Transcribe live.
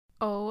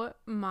Oh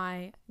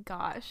my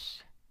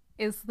gosh.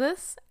 Is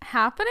this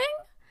happening?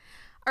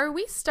 Are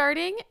we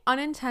starting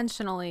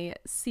unintentionally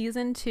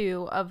season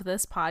 2 of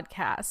this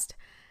podcast?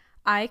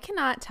 I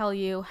cannot tell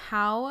you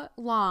how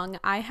long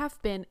I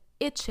have been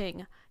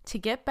itching to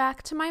get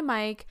back to my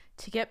mic,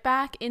 to get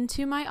back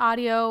into my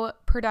audio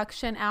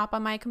production app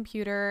on my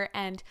computer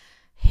and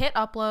hit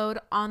upload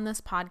on this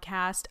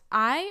podcast.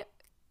 I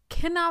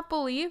cannot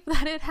believe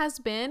that it has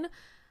been,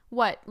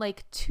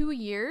 like 2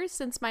 years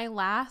since my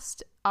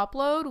last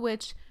upload,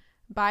 which,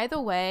 by the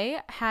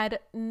way, had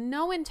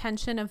no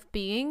intention of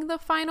being the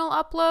final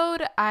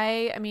upload.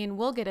 I mean,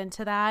 we'll get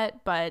into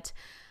that, but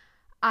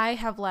I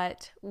have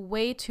let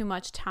way too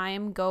much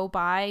time go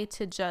by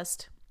to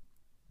just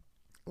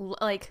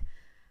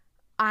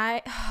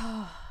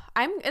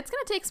it's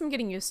going to take some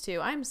getting used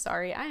to. I'm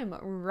sorry. I am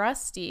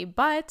rusty,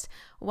 but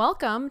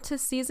welcome to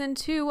season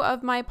 2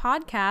 of my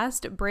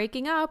podcast,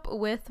 Breaking Up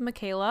with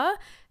Michaela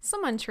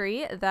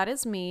Summentry. That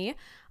is me.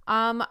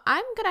 I'm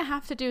going to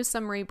have to do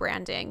some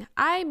rebranding.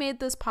 I made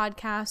this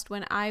podcast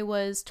when I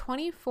was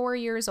 24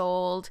 years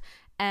old,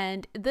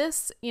 and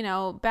this,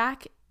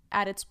 back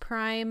at its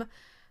prime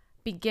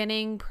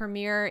beginning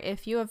premiere,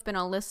 if you have been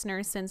a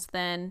listener since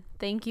then,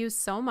 thank you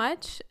so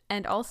much.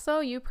 And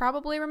also, you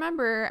probably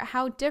remember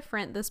how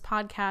different this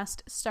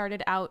podcast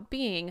started out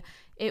being.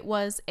 It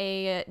was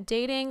a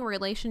dating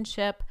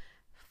relationship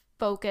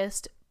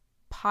focused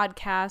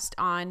podcast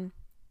on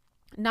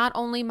not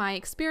only my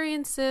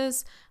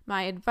experiences,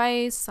 my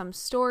advice, some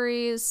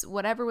stories,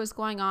 whatever was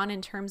going on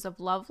in terms of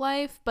love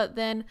life, but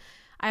then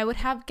I would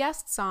have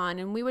guests on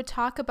and we would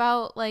talk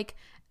about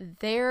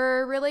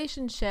their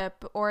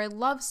relationship or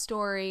love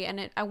story,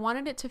 and I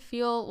wanted it to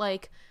feel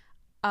like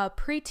a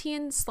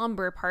preteen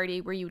slumber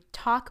party where you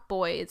talk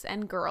boys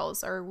and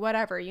girls or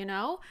whatever,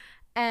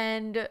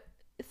 And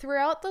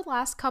throughout the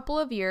last couple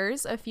of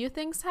years, a few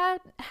things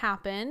had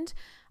happened.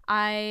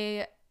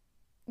 I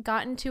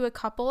got into a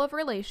couple of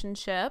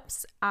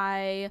relationships.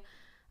 I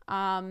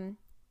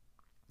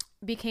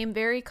became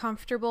very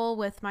comfortable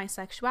with my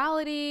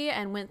sexuality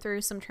and went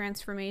through some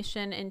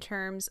transformation in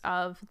terms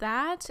of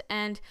that.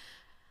 And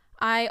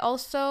I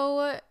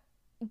also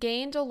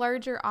gained a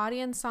larger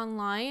audience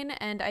online,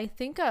 and I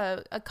think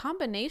a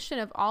combination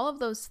of all of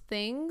those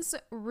things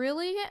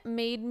really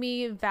made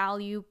me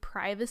value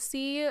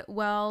privacy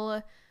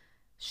while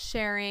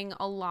sharing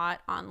a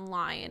lot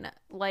online.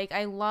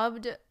 I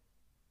loved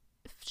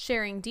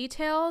sharing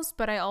details,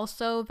 but I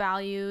also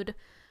valued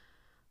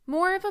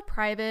more of a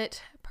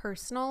private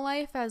personal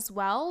life as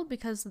well,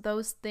 because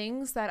those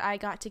things that I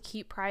got to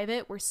keep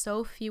private were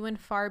so few and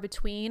far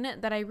between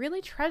that I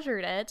really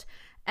treasured it.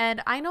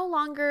 And I no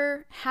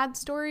longer had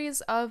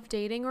stories of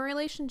dating or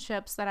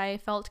relationships that I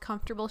felt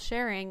comfortable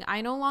sharing.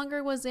 I no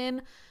longer was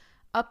in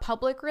a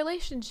public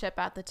relationship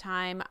at the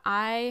time.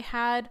 I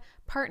had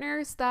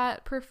partners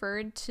that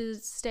preferred to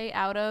stay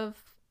out of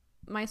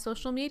my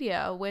social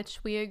media,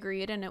 which we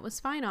agreed and it was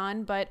fine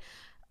on, but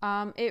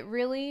it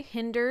really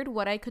hindered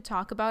what I could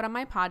talk about on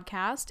my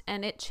podcast,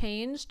 and it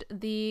changed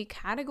the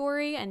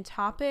category and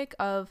topic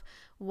of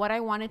what I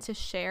wanted to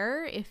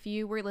share. If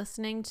you were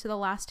listening to the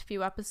last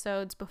few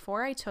episodes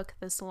before I took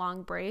this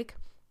long break,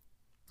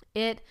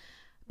 it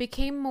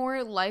became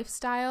more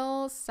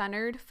lifestyle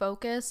centered,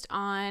 focused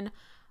on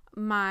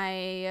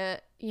my,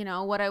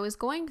 what I was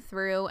going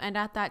through. And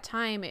at that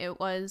time, it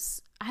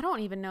was, I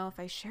don't even know if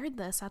I shared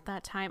this at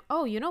that time.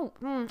 Oh,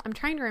 I'm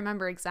trying to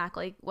remember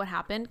exactly what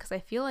happened because I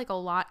feel like a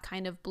lot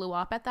kind of blew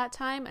up at that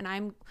time.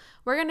 And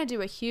we're going to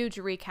do a huge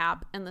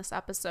recap in this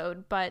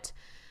episode. But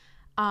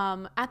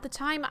at the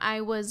time I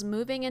was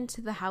moving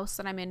into the house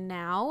that I'm in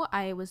now,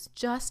 I was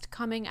just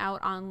coming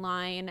out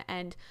online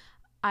and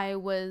I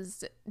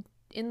was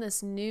in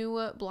this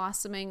new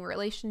blossoming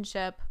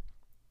relationship,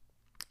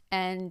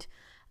 and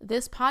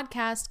this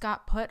podcast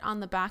got put on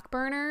the back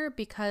burner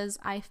because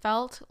I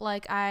felt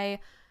like I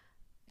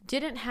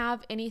didn't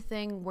have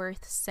anything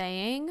worth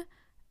saying.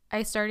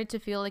 I started to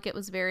feel like it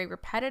was very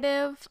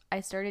repetitive.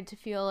 I started to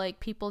feel like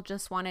people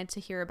just wanted to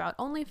hear about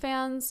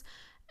OnlyFans,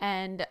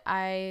 and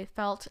I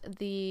felt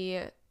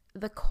the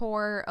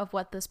core of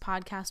what this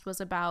podcast was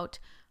about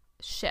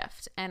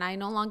shift, and I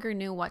no longer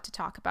knew what to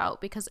talk about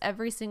because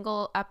every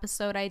single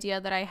episode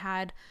idea that I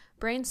had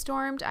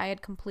brainstormed, I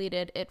had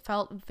completed. It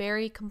felt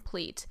very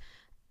complete.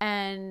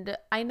 And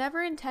I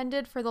never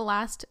intended for the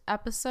last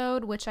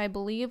episode, which I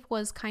believe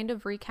was kind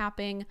of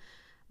recapping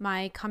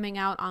my coming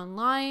out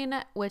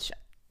online, which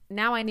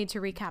now I need to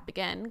recap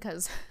again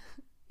because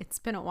it's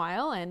been a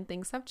while and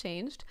things have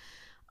changed.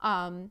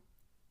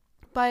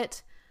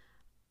 But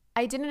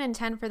I didn't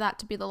intend for that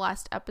to be the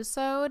last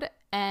episode.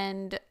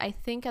 And I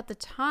think at the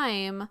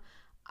time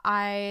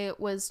I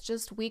was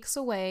just weeks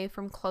away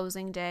from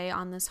closing day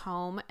on this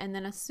home. And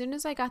then as soon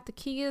as I got the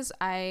keys,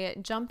 I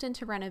jumped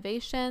into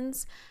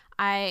renovations.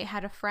 I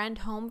had a friend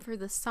home for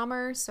the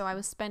summer, so I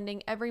was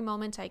spending every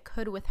moment I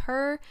could with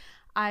her.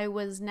 I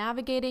was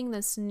navigating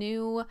this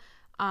new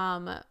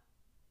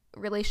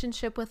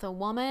relationship with a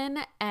woman,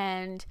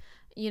 and,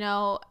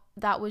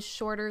 that was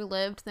shorter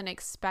lived than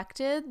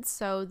expected.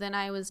 So then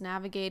I was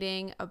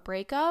navigating a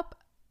breakup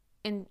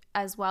in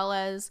as well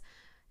as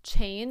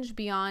change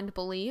beyond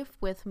belief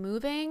with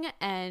moving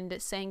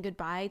and saying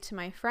goodbye to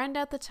my friend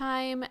at the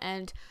time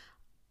and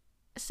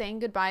saying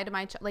goodbye to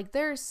my like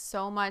there's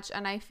so much,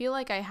 and I feel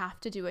like I have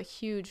to do a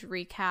huge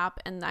recap,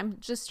 and I'm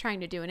just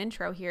trying to do an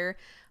intro here,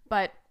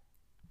 but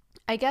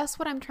I guess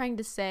what I'm trying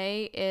to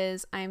say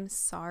is I'm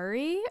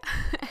sorry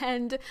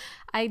and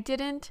I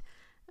didn't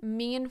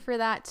mean for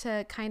that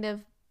to kind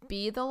of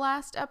be the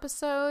last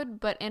episode,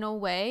 but in a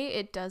way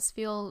it does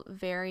feel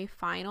very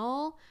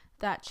final.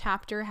 That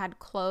chapter had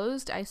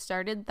closed. I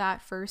started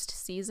that first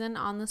season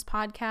on this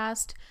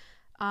podcast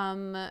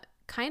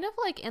kind of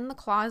like in the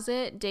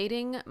closet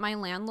dating my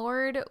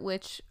landlord,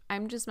 which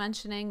I'm just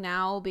mentioning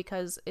now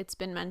because it's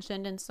been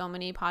mentioned in so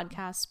many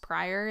podcasts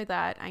prior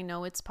that I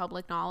know it's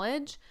public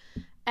knowledge.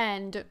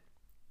 And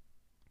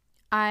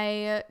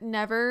I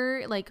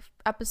never, like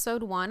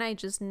episode 1, I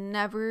just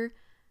never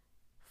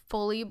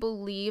fully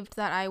believed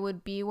that I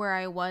would be where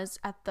I was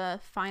at the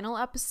final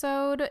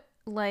episode.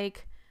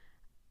 Like,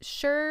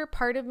 sure,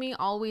 part of me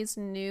always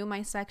knew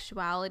my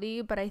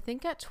sexuality, but I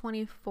think at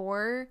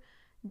 24,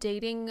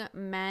 dating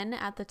men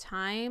at the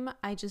time,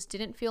 I just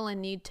didn't feel a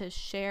need to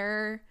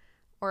share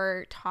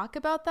or talk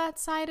about that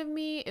side of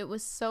me. It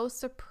was so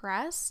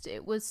suppressed.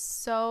 It was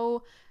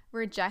so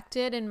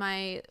rejected in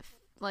my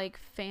like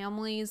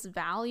family's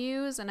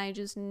values, and I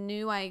just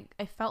knew I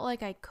felt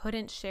like I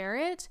couldn't share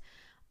it.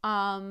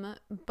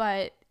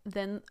 But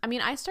then, I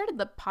mean, I started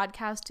the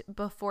podcast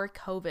before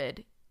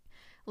COVID.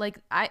 Like,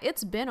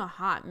 it's been a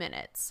hot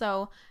minute.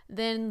 So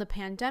then the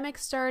pandemic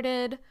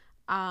started.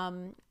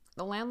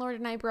 The landlord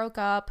and I broke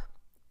up.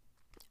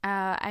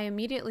 I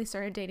immediately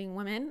started dating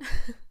women.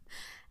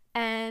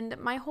 And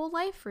my whole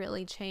life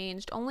really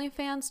changed.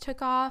 OnlyFans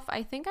took off.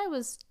 I think I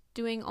was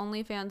doing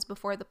OnlyFans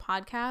before the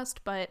podcast,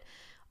 but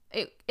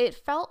it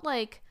felt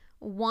like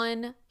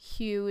one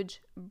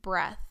huge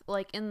breath.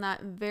 Like in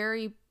that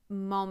very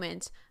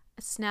moment,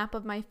 a snap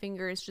of my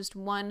fingers, just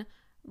one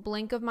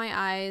blink of my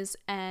eyes,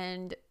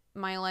 and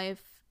my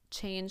life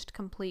changed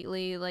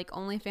completely. Like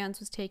OnlyFans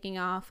was taking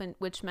off, and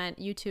which meant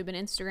YouTube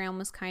and Instagram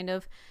was kind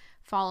of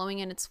following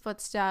in its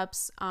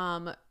footsteps.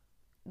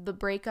 The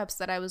breakups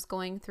that I was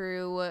going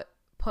through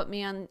put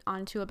me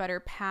onto a better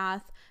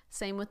path.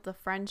 Same with the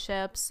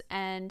friendships,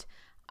 and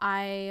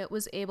I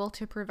was able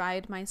to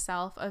provide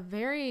myself a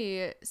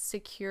very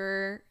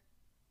secure,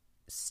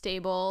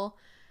 stable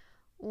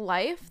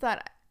life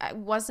that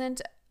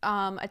wasn't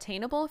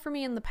attainable for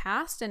me in the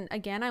past. And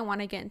again, I want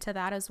to get into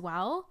that as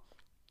well.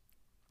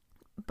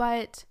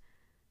 But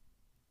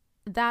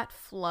that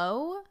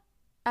flow,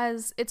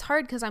 as it's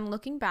hard because I'm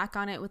looking back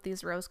on it with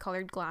these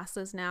rose-colored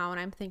glasses now, and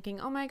I'm thinking,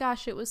 oh my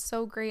gosh, it was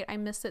so great. I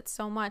miss it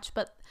so much.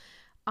 But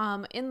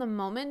in the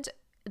moment,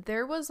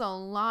 there was a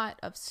lot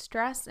of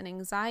stress and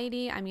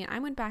anxiety. I mean, I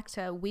went back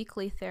to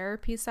weekly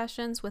therapy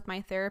sessions with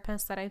my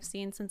therapist that I've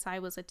seen since I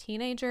was a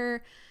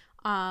teenager.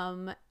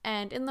 And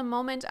in the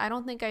moment, I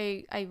don't think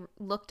I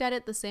looked at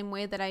it the same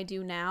way that I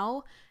do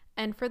now.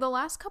 And for the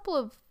last couple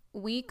of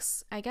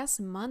weeks, I guess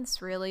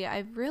months really,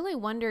 I've really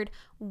wondered,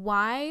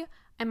 why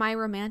am I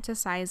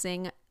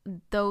romanticizing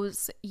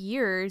those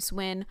years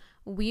when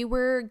we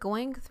were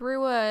going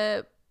through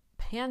a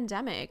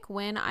pandemic,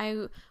 when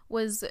I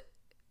was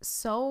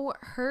so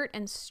hurt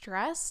and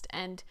stressed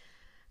and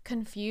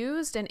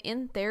confused and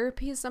in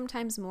therapy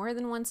sometimes more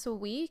than once a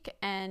week?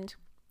 And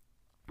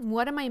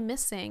what am I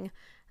missing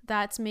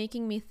that's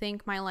making me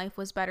think my life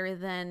was better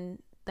than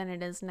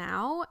it is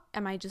now?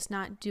 Am I just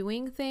not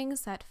doing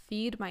things that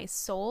feed my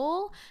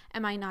soul?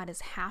 Am I not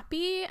as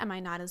happy? Am I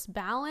not as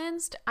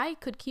balanced? I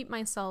could keep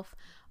myself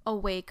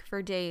awake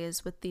for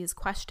days with these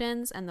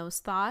questions and those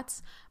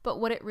thoughts, but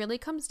what it really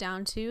comes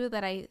down to,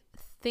 that I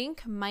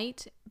think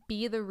might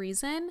be the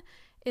reason,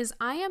 is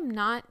I am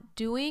not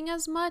doing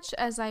as much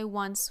as I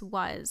once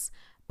was.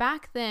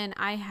 Back then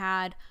I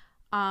had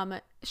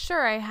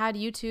sure, I had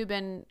YouTube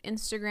and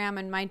Instagram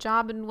and my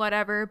job and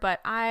whatever, but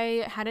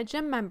I had a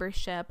gym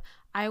membership.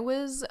 I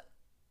was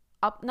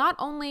up not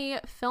only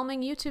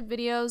filming YouTube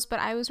videos, but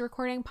I was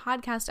recording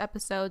podcast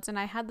episodes, and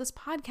I had this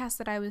podcast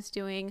that I was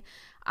doing.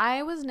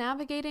 I was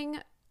navigating,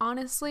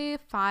 honestly,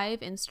 5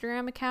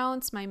 Instagram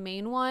accounts, my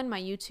main one,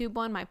 my YouTube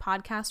one, my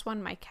podcast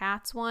one, my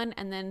cats one,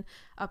 and then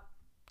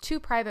 2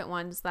 private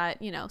ones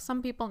that, you know,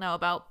 some people know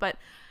about. But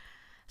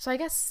so I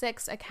guess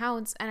 6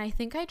 accounts, and I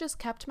think I just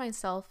kept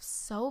myself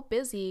so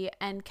busy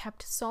and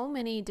kept so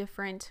many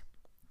different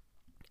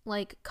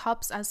like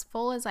cups as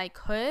full as I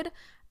could,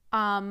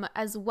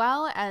 as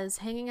well as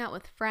hanging out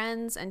with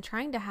friends and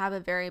trying to have a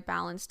very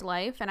balanced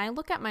life. And I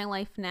look at my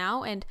life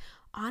now, and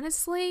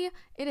honestly,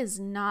 it is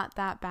not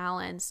that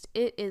balanced.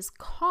 It is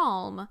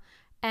calm,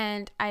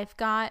 and I've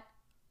got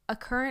a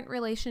current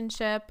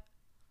relationship.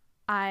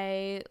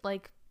 I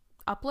like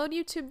upload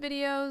YouTube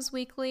videos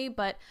weekly,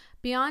 but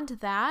beyond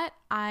that,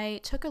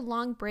 I took a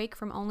long break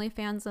from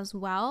OnlyFans as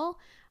well.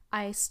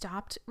 I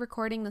stopped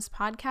recording this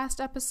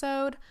podcast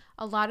episode.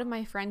 A lot of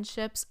my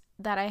friendships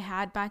that I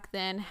had back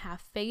then have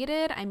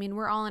faded. I mean,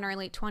 we're all in our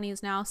late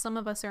 20s now. Some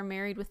of us are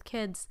married with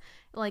kids.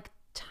 Like,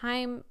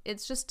 time,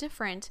 it's just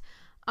different.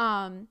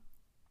 And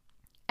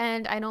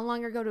and I no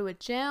longer go to a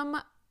gym.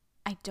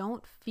 I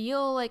don't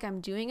feel like I'm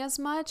doing as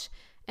much.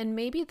 And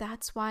maybe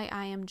that's why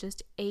I am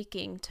just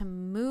aching to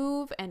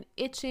move and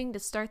itching to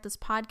start this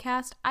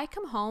podcast. I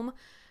come home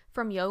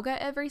from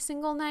yoga every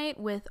single night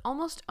with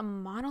almost a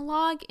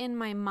monologue in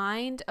my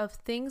mind of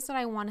things that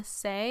I want to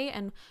say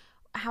and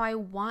how I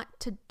want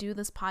to do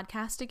this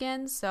podcast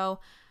again. So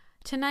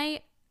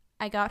tonight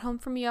I got home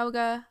from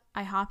yoga,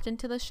 I hopped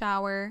into the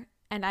shower,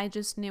 and I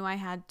just knew I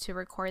had to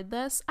record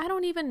this. I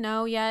don't even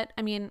know yet.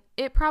 I mean,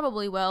 it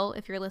probably will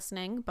if you're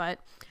listening, but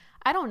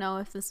I don't know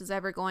if this is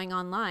ever going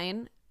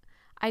online.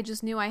 I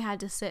just knew I had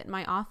to sit in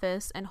my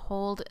office and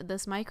hold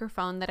this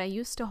microphone that I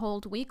used to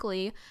hold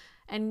weekly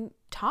and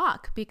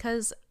talk,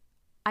 because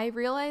I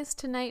realized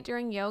tonight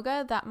during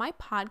yoga that my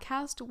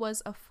podcast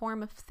was a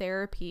form of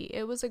therapy.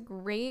 It was a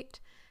great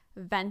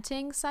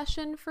venting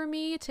session for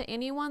me to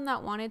anyone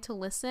that wanted to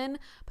listen,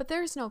 but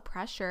there's no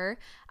pressure.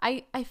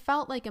 I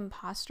felt like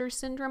imposter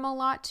syndrome a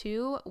lot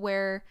too,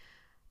 where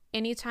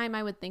anytime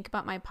I would think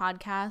about my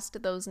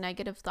podcast, those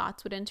negative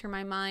thoughts would enter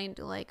my mind,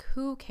 like,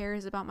 who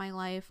cares about my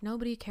life?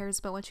 Nobody cares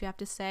about what you have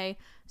to say.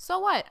 So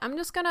what? I'm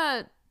just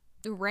gonna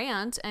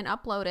rant and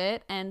upload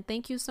it, and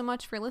thank you so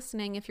much for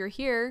listening if you're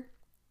here.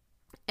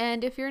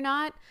 And if you're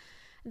not,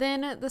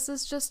 then this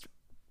is just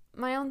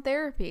my own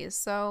therapy.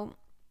 So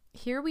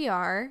here we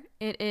are.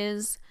 It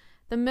is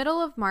the middle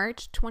of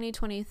March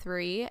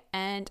 2023,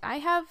 and I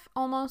have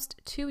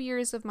almost 2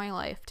 years of my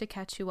life to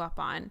catch you up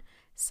on.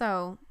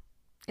 So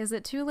is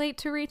it too late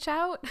to reach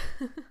out?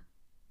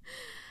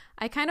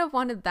 I kind of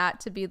wanted that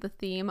to be the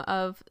theme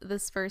of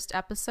this first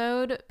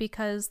episode,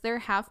 because there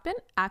have been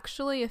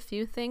actually a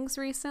few things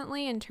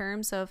recently in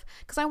terms of,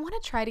 because I want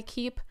to try to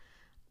keep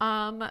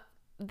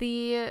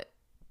the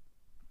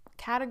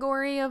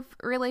category of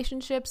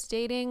relationships,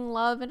 dating,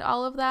 love, and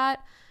all of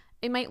that.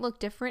 It might look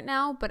different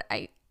now, but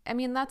I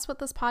mean, that's what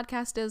this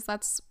podcast is.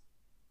 That's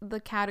the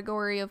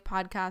category of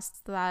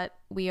podcasts that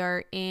we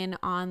are in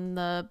on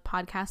the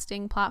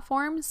podcasting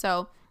platform.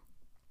 So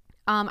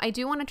I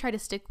do want to try to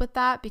stick with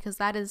that, because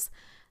that is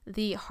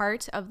the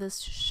heart of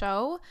this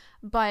show.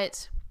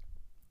 But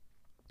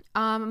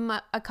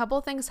a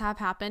couple things have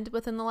happened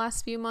within the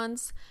last few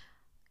months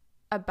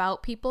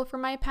about people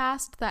from my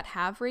past that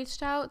have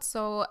reached out.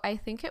 So I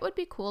think it would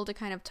be cool to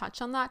kind of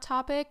touch on that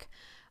topic.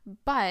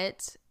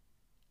 But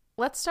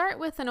let's start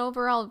with an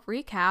overall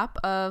recap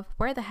of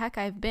where the heck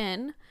I've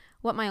been,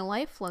 what my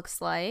life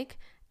looks like,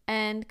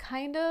 and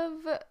kind of,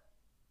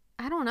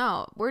 I don't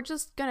know, we're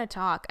just gonna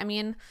talk. I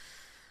mean,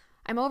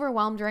 I'm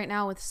overwhelmed right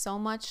now with so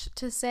much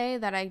to say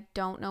that I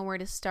don't know where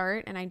to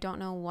start, and I don't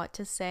know what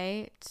to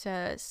say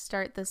to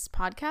start this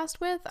podcast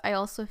with. I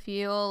also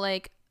feel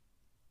like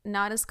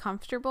not as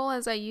comfortable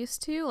as I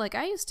used to. Like,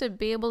 I used to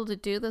be able to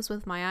do this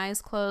with my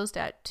eyes closed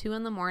at 2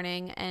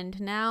 a.m,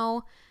 and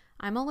now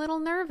I'm a little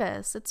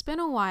nervous. It's been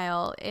a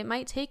while. It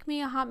might take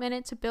me a hot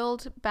minute to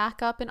build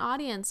back up an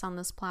audience on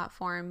this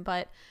platform,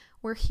 but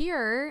we're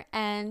here,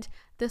 and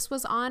this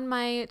was on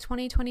my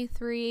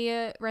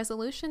 2023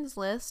 resolutions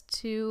list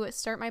to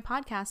start my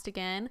podcast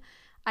again.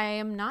 I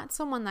am not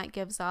someone that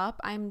gives up.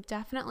 I'm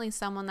definitely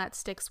someone that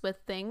sticks with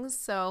things,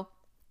 so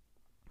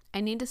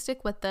I need to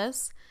stick with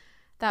this.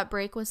 That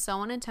break was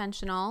so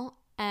unintentional,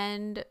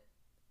 and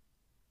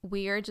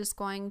we are just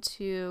going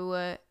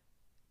to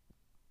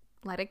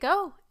let it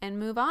go and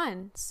move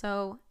on.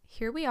 So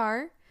here we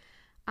are.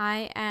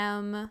 I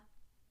am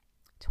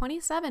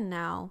 27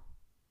 now.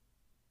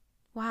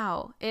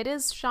 Wow, it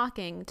is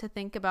shocking to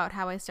think about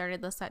how I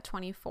started this at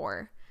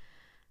 24,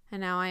 and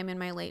now I'm in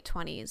my late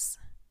 20s.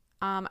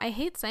 I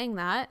hate saying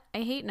that. I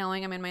hate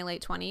knowing I'm in my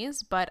late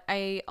 20s, but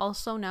I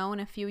also know in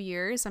a few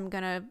years I'm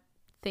going to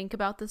think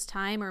about this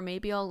time, or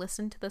maybe I'll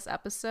listen to this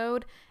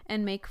episode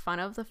and make fun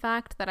of the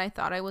fact that I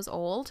thought I was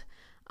old.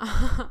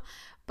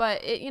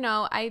 But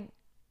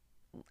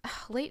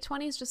late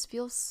 20s just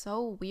feels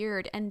so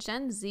weird, and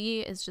Gen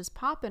Z is just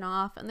popping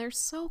off, and they're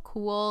so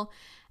cool.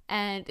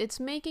 And it's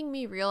making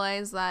me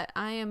realize that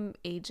I am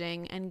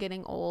aging and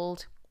getting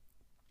old.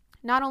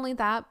 Not only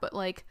that, but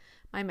like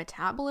my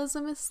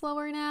metabolism is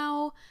slower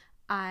now.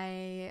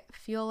 I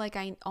feel like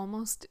I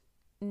almost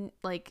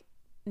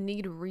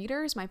need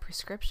readers. My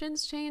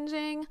prescription's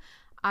changing.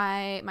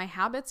 My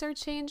habits are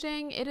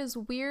changing. It is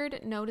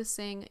weird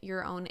noticing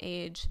your own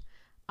age.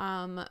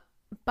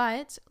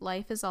 But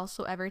life is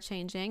also ever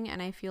changing,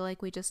 and I feel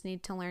like we just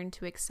need to learn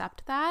to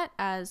accept that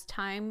as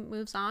time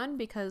moves on,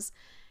 because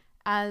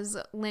as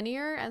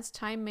linear as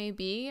time may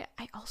be,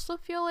 I also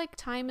feel like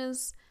time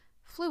is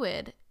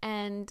fluid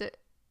and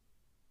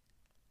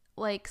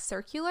like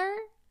circular.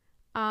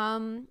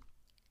 I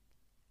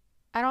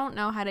don't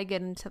know how to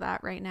get into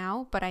that right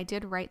now, but I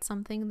did write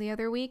something the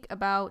other week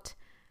about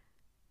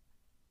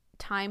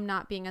time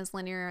not being as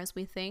linear as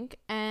we think,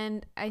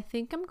 and I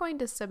think I'm going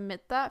to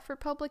submit that for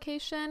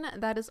publication.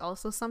 That is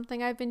also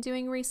something I've been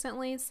doing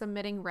recently,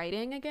 submitting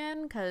writing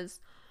again, because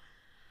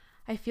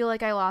I feel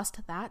like I lost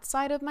that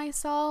side of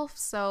myself.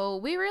 So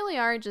we really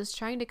are just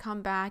trying to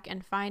come back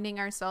and finding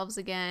ourselves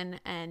again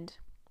and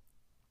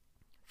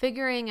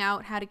figuring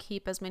out how to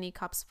keep as many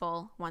cups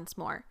full once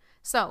more.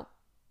 So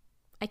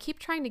I keep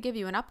trying to give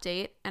you an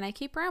update and I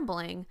keep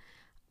rambling.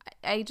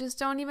 I just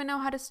don't even know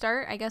how to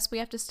start. I guess we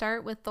have to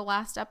start with the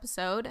last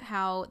episode,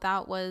 how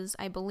that was,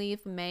 I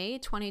believe, May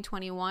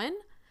 2021.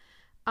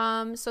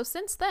 So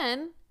since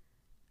then,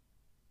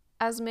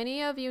 as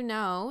many of you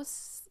know,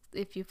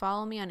 if you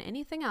follow me on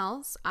anything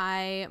else,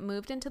 I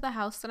moved into the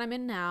house that I'm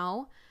in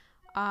now.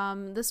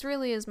 This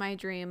really is my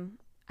dream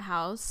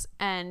house,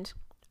 and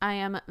I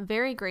am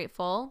very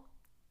grateful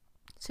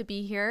to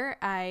be here.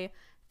 I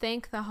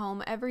thank the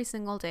home every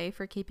single day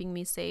for keeping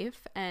me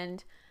safe,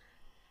 and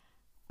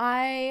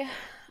I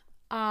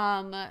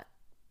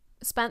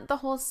spent the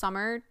whole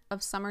summer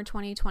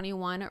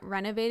 2021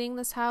 renovating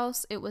this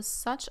house. It was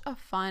such a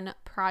fun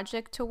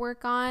project to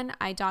work on.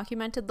 I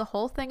documented the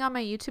whole thing on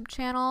my YouTube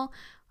channel,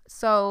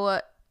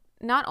 so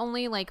not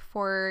only like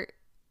for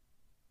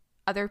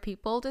other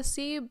people to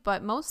see,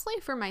 but mostly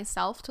for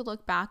myself to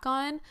look back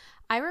on.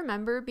 I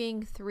remember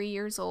being 3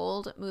 years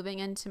old, moving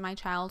into my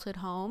childhood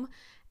home,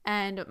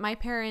 and my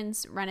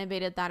parents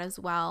renovated that as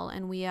well,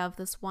 and we have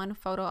this one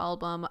photo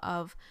album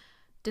of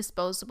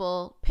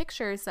disposable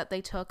pictures that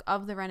they took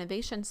of the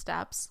renovation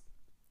steps.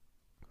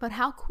 But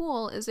how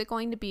cool is it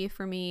going to be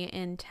for me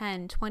in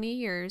 10, 20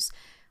 years,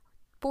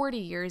 40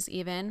 years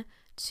even,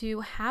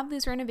 to have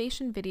these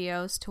renovation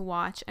videos to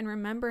watch and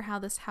remember how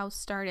this house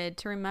started,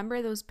 to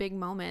remember those big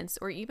moments,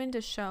 or even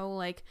to show,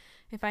 like,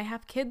 if I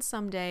have kids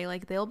someday,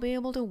 like, they'll be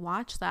able to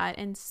watch that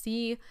and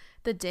see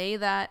the day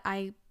that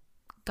I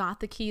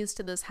got the keys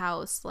to this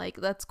house. Like,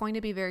 that's going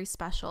to be very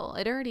special.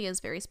 It already is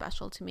very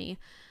special to me.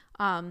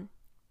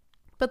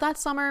 But that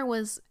summer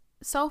was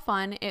so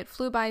fun. It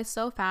flew by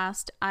so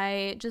fast.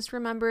 I just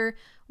remember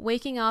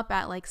waking up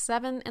at like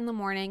 7 in the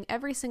morning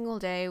every single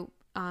day,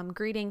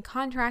 greeting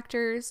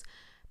contractors,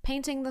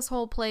 painting this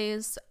whole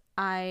place.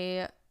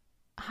 I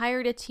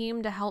hired a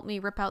team to help me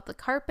rip out the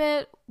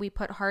carpet. We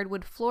put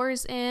hardwood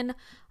floors in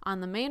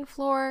on the main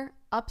floor,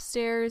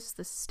 upstairs,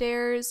 the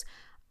stairs.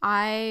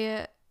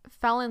 I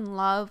fell in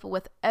love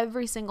with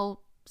every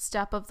single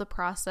step of the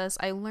process.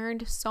 I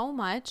learned so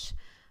much,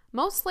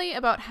 mostly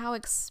about how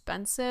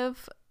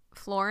expensive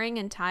flooring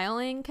and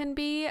tiling can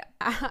be.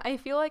 I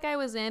feel like I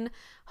was in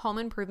home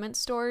improvement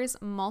stores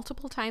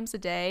multiple times a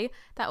day.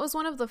 That was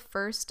one of the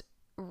first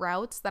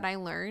routes that I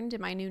learned in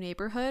my new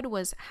neighborhood,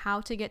 was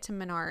how to get to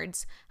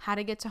Menards, how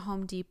to get to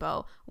Home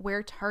Depot,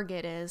 where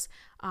Target is,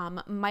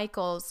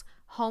 Michael's,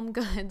 Home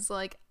Goods.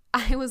 Like,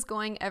 I was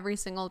going every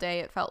single day,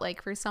 it felt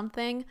like, for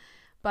something,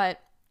 but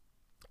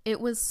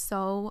it was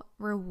so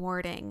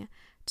rewarding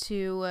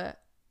to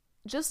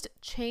just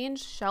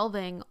change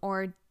shelving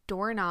or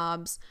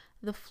doorknobs,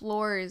 the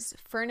floors,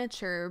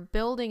 furniture,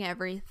 building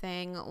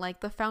everything.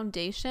 Like, the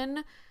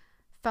foundation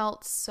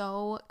felt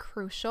so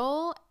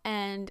crucial,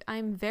 and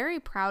I'm very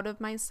proud of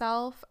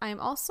myself. I'm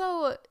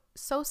also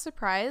so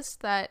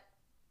surprised that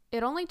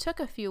it only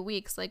took a few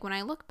weeks. Like, when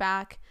I look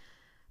back,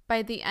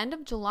 by the end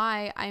of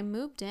July, I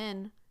moved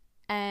in,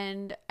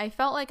 and I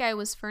felt like I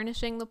was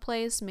furnishing the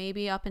place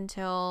maybe up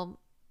until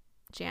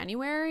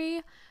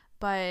January,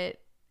 but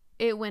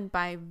it went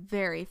by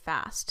very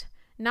fast.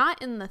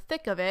 Not in the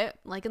thick of it,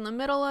 like in the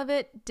middle of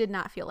it, did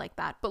not feel like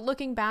that. But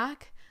looking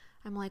back,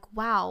 I'm like,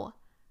 wow,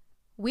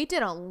 we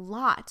did a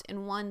lot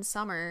in one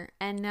summer,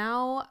 and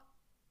now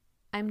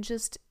I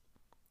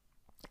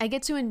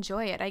get to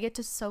enjoy it. I get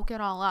to soak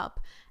it all up.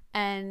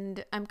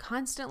 And I'm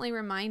constantly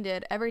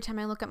reminded every time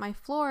I look at my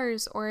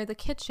floors or the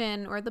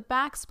kitchen or the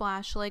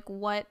backsplash, like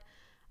what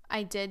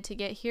I did to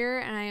get here.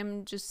 And I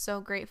am just so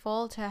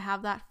grateful to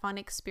have that fun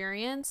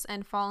experience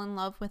and fall in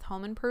love with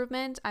home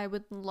improvement. I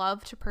would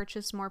love to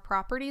purchase more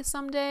properties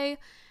someday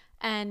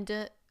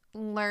and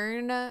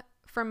learn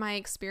from my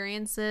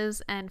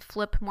experiences and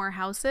flip more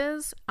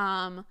houses.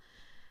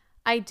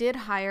 I did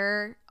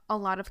hire a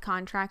lot of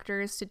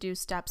contractors to do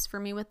steps for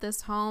me with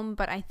this home,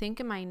 but I think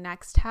in my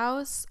next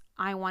house,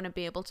 I want to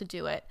be able to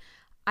do it.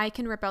 I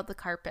can rip out the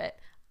carpet.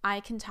 I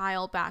can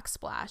tile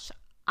backsplash.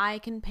 I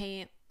can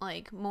paint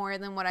like more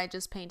than what I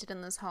just painted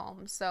in this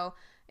home. So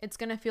it's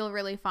going to feel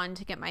really fun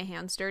to get my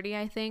hands dirty,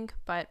 I think,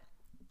 but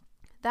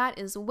that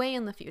is way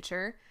in the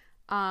future.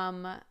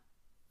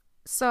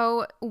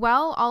 So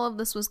while all of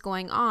this was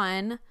going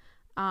on,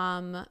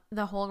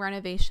 the whole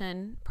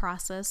renovation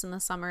process in the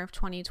summer of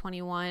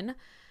 2021,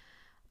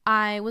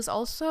 I was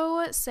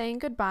also saying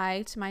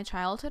goodbye to my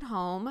childhood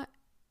home,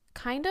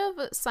 kind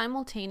of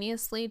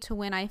simultaneously to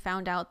when I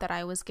found out that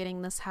I was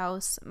getting this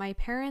house. My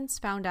parents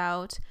found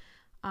out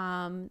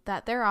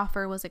that their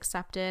offer was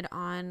accepted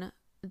on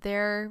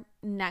their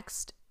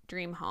next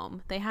dream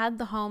home. They had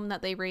the home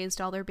that they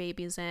raised all their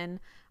babies in.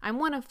 I'm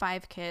one of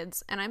 5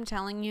 kids, and I'm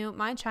telling you,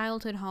 my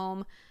childhood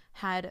home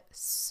had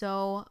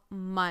so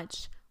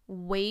much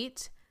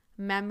weight,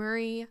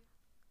 memory,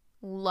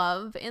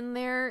 love in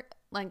there,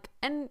 like,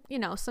 and you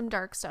know, some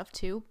dark stuff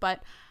too,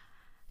 but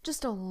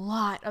just a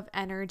lot of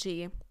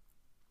energy,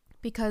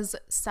 because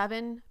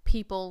 7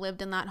 people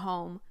lived in that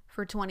home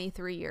for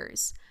 23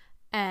 years,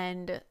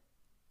 and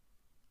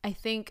I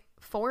think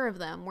 4 of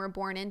them were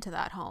born into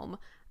that home.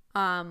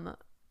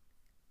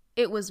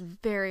 It was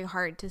very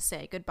hard to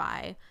say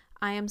goodbye.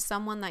 I am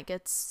someone that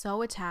gets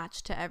so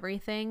attached to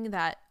everything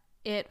that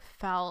it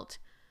felt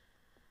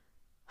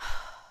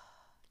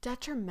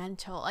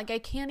detrimental. Like, I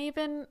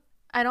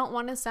don't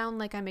want to sound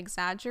like I'm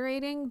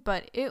exaggerating,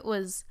 but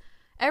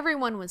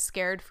everyone was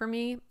scared for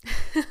me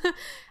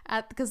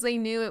because they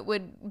knew it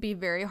would be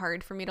very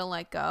hard for me to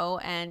let go.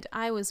 And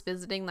I was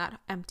visiting that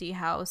empty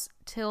house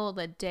till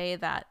the day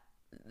that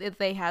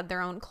they had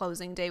their own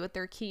closing day with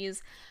their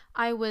keys.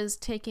 I was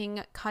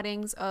taking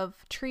cuttings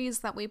of trees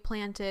that we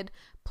planted,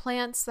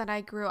 plants that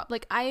I grew up.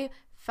 Like, I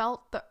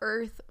felt the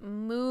earth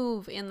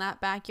move in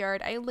that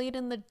backyard. I laid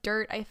in the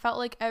dirt. I felt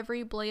like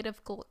every blade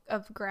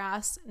of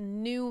grass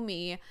knew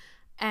me.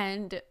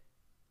 And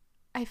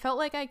I felt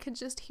like I could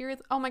just hear,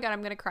 oh my God,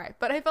 I'm going to cry.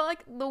 But I felt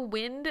like the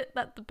wind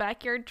that the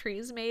backyard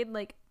trees made,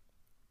 like,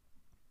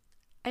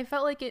 I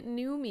felt like it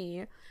knew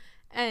me.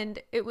 And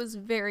it was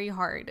very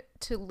hard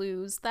to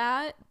lose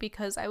that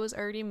because I was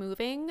already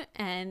moving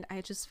and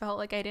I just felt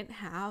like I didn't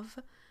have,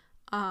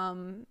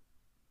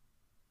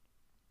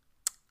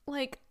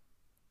 like,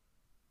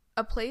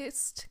 a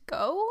place to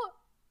go.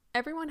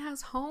 Everyone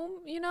has home,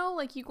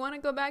 like, you want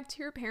to go back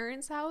to your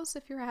parents' house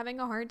if you're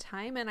having a hard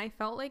time. And I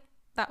felt like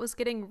that was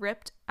getting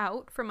ripped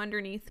out from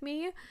underneath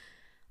me.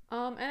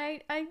 And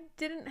I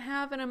didn't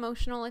have an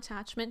emotional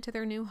attachment to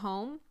their new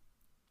home.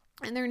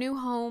 And their new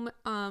home,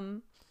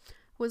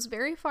 was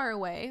very far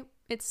away.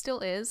 It still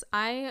is.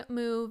 I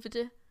moved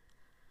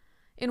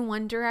in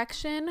one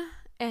direction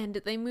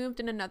and they moved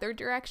in another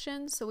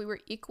direction. So we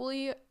were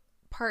equally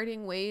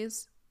parting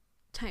ways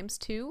times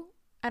 2.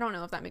 I don't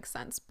know if that makes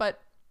sense, but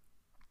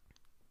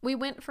we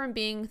went from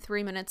being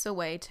 3 minutes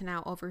away to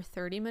now over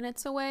 30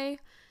 minutes away.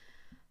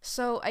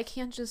 So I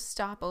can't just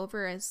stop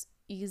over as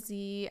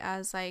easy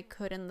as I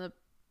could in the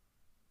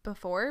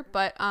before,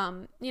 but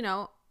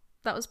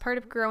that was part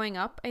of growing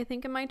up, I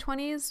think, in my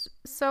 20s.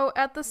 So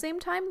at the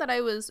same time that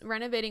I was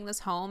renovating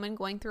this home and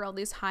going through all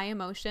these high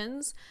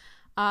emotions,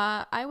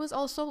 I was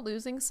also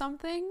losing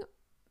something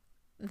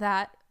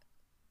that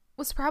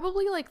was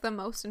probably like the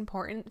most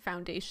important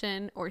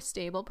foundation or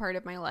stable part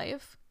of my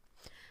life.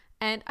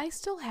 And I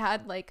still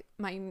had like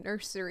my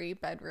nursery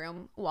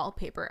bedroom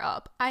wallpaper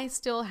up. I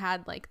still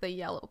had like the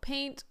yellow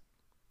paint.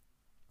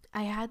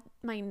 I had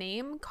my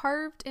name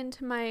carved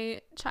into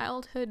my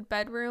childhood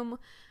bedroom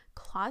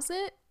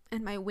closet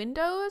and my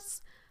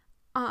windows.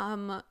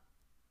 I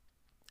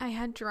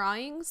had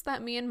drawings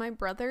that me and my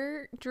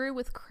brother drew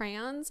with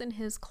crayons in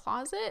his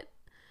closet.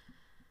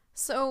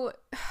 So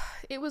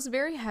it was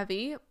very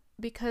heavy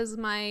because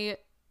my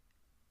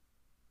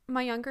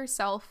younger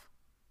self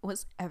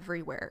was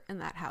everywhere in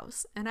that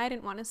house and I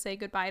didn't want to say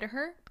goodbye to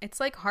her. It's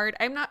like hard.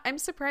 I'm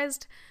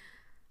surprised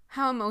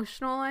how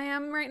emotional I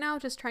am right now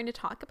just trying to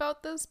talk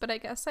about this, but I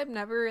guess I've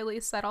never really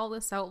said all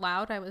this out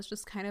loud. I was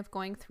just kind of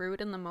going through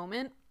it in the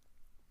moment.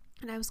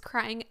 And I was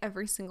crying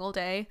every single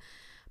day,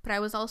 but I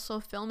was also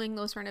filming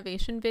those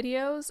renovation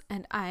videos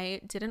and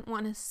I didn't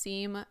want to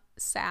seem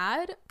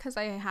sad because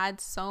I had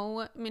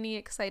so many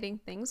exciting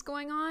things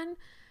going on.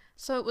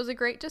 So it was a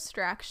great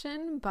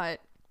distraction,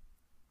 but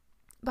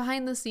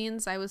behind the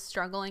scenes, I was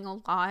struggling a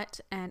lot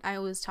and I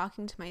was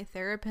talking to my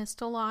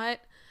therapist a lot.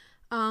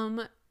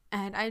 And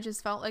I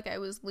just felt like I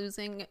was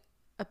losing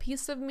a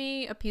piece of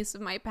me, a piece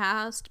of my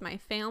past, my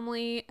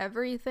family,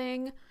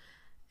 everything.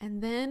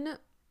 And then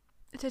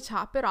to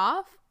top it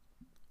off,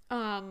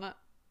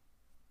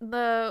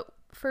 the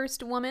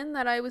first woman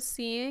that I was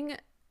seeing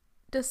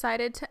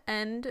decided to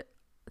end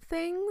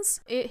things.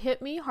 It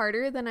hit me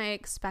harder than I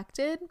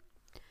expected.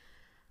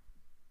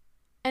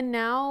 And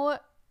now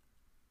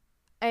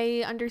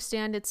I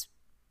understand it's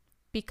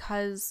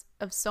because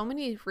of so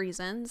many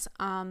reasons,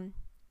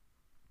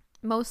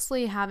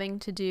 mostly having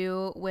to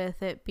do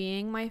with it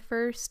being my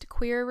first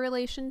queer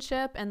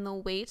relationship and the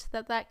weight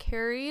that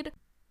carried.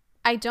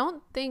 I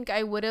don't think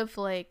I would have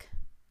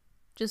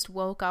just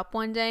woke up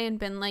one day and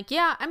been like,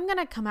 yeah, I'm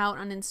gonna come out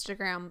on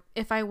Instagram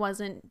if I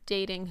wasn't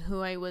dating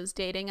who I was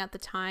dating at the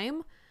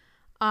time.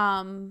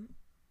 But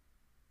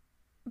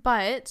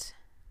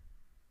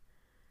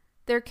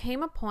there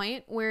came a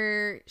point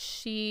where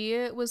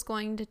she was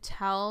going to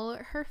tell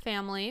her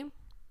family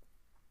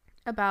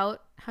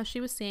about how she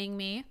was seeing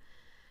me,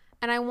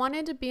 and I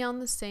wanted to be on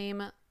the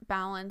same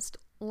balanced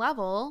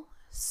level,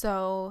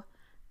 so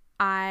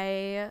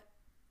I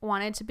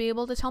wanted to be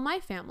able to tell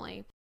my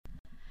family.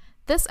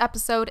 This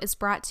episode is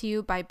brought to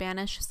you by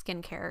Banish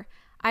Skincare.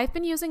 I've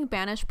been using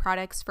Banish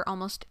products for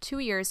almost 2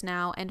 years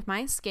now, and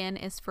my skin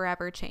is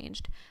forever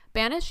changed.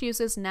 Banish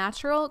uses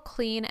natural,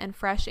 clean, and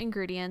fresh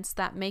ingredients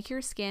that make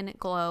your skin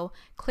glow,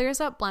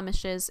 clears up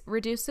blemishes,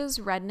 reduces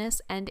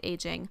redness and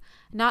aging.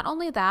 Not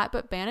only that,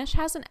 but Banish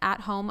has an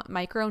at-home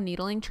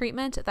micro-needling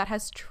treatment that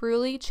has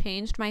truly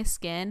changed my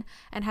skin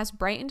and has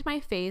brightened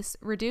my face,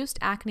 reduced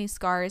acne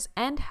scars,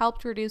 and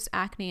helped reduce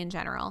acne in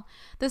general.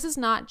 This is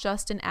not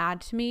just an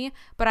ad to me,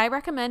 but I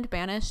recommend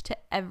Banish to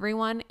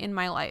everyone in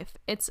my life.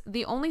 It's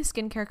the only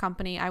skincare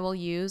company I will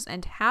use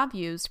and have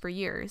used for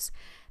years.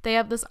 They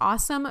have this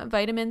awesome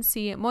vitamin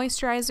C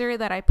moisturizer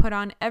that I put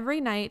on every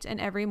night and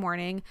every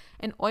morning,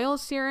 an oil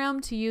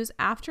serum to use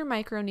after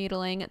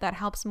microneedling that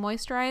helps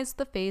moisturize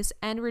the face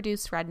and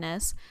reduce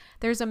redness.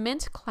 There's a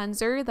mint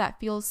cleanser that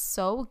feels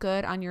so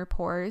good on your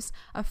pores,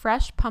 a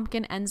fresh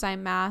pumpkin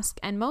enzyme mask,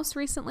 and most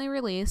recently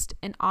released,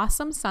 an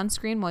awesome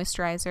sunscreen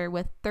moisturizer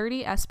with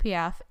 30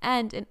 SPF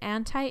and an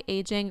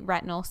anti-aging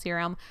retinol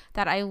serum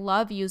that I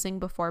love using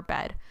before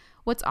bed.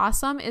 What's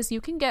awesome is you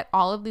can get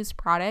all of these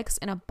products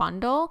in a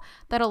bundle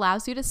that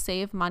allows you to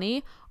save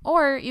money,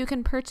 or you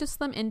can purchase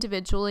them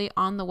individually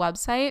on the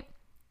website.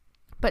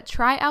 But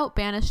try out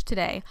Banish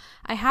today.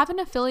 I have an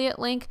affiliate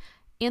link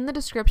in the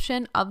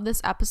description of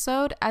this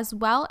episode, as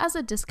well as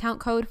a discount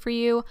code for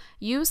you.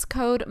 Use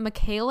code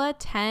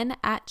Michaela10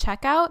 at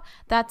checkout.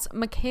 That's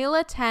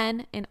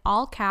Michaela10 in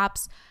all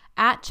caps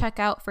at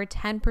checkout for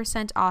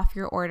 10% off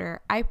your order.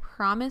 I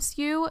promise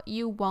you,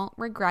 you won't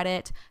regret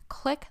it.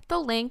 Click the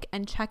link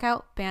and check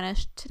out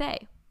Banish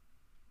today.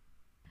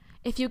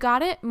 If you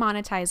got it,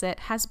 monetize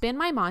it has been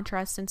my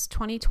mantra since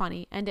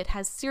 2020, and it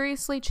has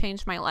seriously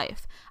changed my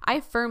life. I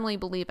firmly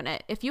believe in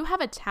it. If you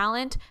have a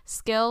talent,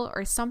 skill,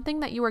 or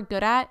something that you are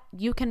good at,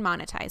 you can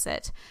monetize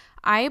it.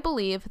 I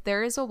believe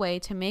there is a way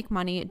to make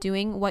money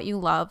doing what you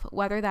love,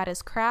 whether that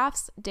is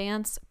crafts,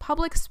 dance,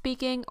 public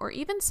speaking, or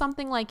even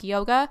something like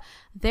yoga.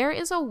 There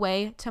is a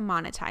way to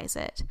monetize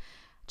it.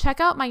 Check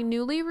out my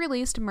newly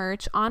released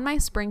merch on my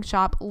spring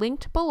shop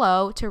linked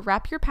below to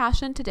rep your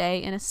passion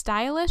today in a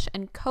stylish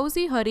and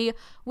cozy hoodie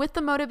with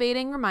the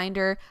motivating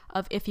reminder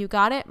of if you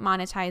got it,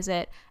 monetize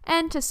it.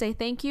 And to say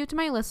thank you to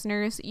my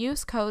listeners,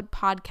 use code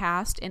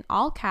PODCAST in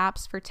all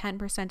caps for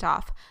 10%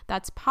 off.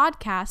 That's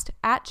podcast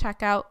at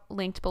checkout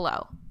linked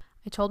below.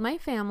 I told my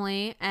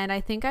family, and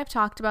I think I've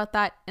talked about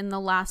that in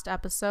the last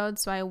episode,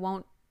 so I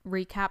won't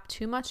recap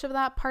too much of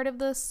that part of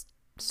this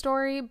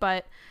story,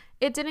 but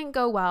it didn't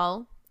go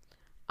well.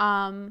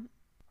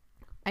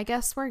 I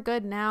guess we're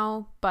good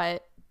now,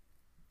 but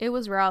it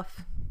was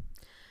rough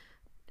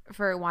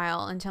for a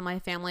while until my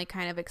family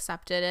kind of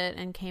accepted it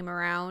and came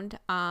around.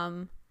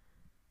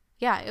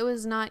 Yeah, it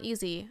was not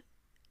easy.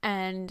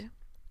 And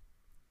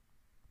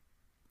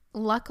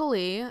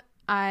luckily,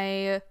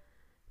 I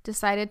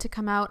decided to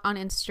come out on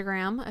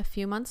Instagram a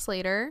few months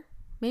later,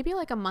 maybe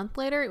like a month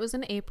later. It was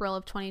in April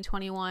of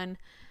 2021.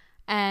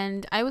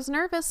 And I was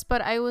nervous,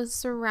 but I was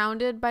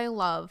surrounded by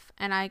love,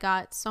 and I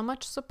got so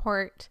much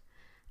support,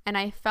 and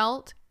I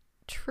felt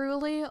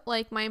truly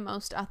like my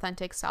most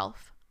authentic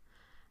self.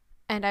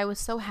 And I was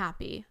so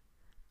happy.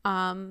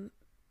 There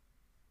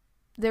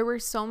were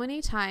so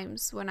many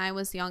times when I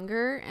was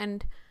younger,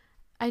 and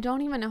I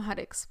don't even know how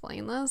to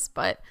explain this,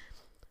 but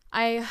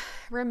I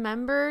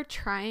remember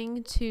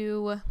trying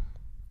to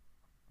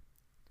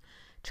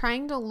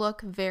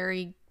look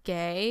very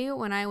gay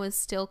when I was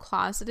still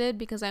closeted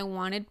because I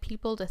wanted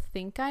people to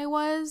think I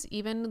was,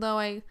 even though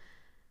I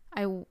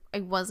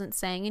wasn't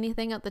saying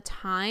anything at the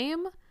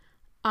time.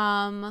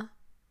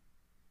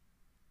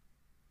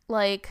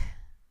 Like,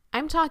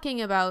 I'm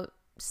talking about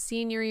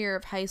senior year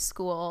of high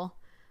school,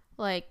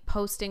 like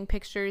posting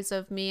pictures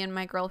of me and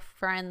my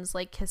girlfriends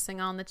like kissing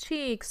on the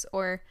cheeks,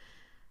 or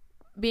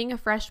being a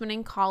freshman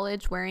in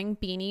college wearing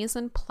beanies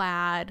and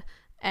plaid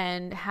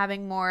and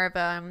having more of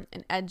an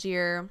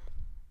edgier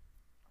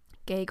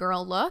gay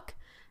girl look.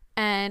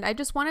 And I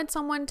just wanted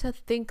someone to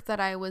think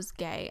that I was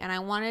gay, and I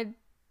wanted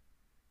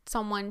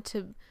someone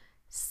to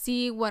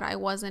see what I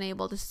wasn't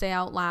able to say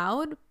out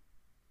loud.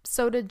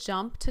 So to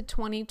jump to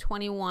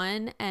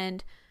 2021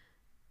 and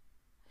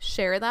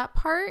share that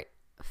part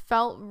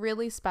felt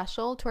really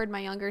special toward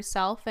my younger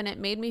self, and it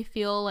made me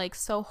feel like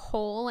so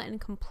whole and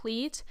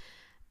complete.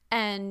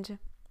 And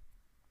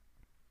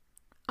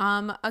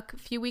a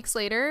few weeks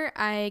later,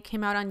 I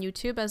came out on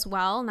YouTube as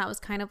well, and that was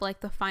kind of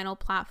like the final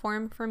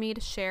platform for me to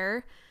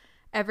share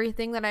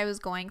everything that I was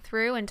going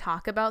through and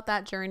talk about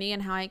that journey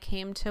and how I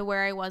came to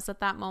where I was at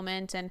that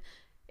moment, and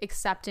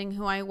accepting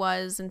who I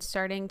was and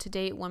starting to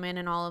date women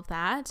and all of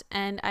that.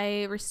 And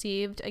I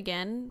received,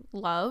 again,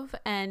 love.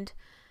 And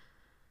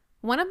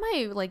one of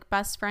my like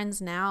best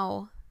friends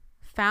now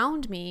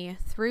found me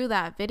through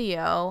that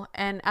video,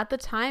 and at the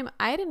time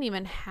I didn't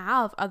even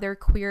have other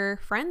queer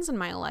friends in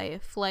my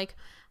life. Like,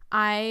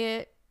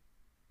 I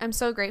am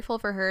so grateful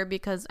for her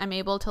because I'm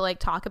able to like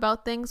talk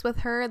about things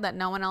with her that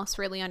no one else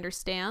really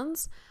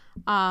understands.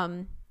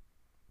 But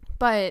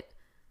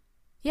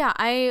yeah,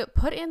 I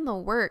put in the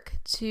work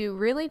to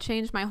really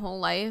change my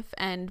whole life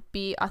and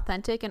be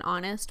authentic and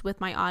honest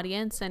with my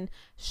audience and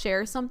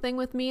share something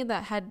with me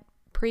that had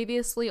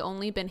previously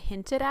only been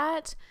hinted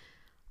at.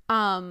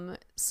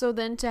 So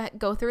then to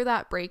go through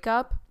that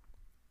breakup,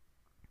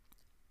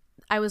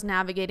 I was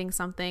navigating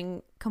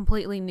something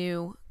completely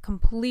new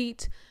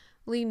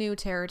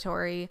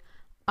territory.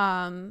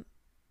 And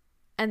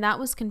that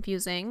was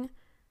confusing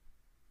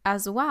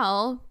as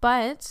well,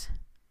 but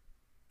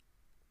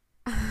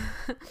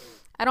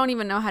I don't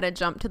even know how to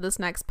jump to this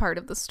next part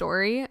of the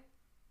story.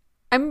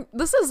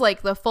 This is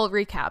like the full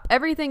recap.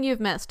 Everything you've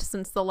missed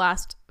since the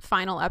last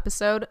final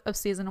episode of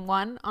season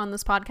 1 on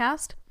this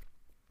podcast.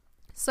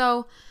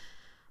 So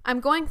I'm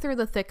going through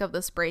the thick of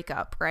this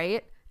breakup,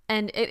 right?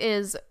 And it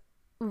is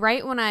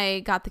right when I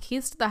got the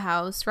keys to the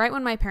house, right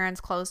when my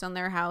parents closed on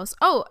their house.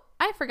 Oh,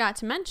 I forgot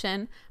to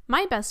mention,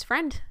 my best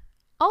friend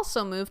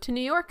also moved to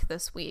New York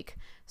this week.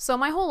 So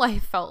my whole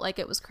life felt like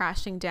it was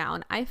crashing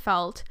down. I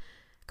felt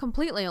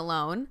completely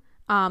alone.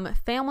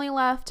 Family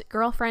left,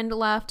 girlfriend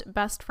left,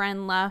 best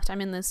friend left.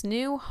 I'm in this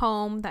new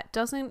home that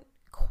doesn't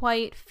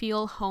quite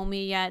feel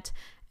homey yet.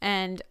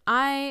 And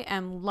I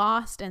am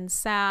lost and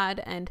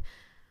sad and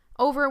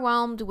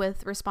overwhelmed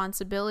with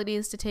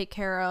responsibilities to take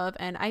care of.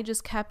 And I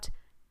just kept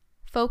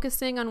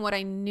focusing on what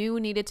I knew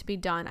needed to be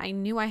done. I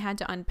knew I had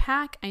to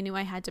unpack. I knew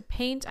I had to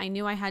paint. I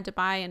knew I had to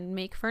buy and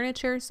make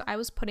furniture. So I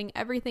was putting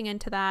everything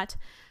into that.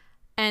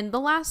 And the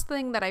last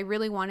thing that I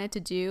really wanted to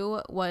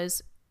do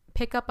was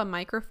pick up a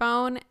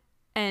microphone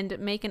and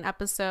make an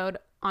episode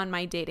on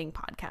my dating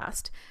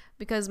podcast,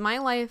 because my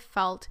life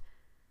felt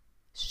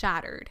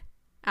shattered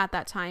at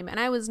that time and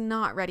I was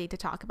not ready to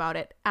talk about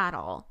it at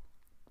all.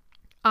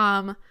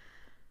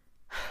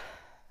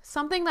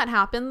 Something that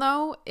happened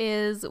though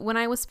is when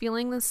I was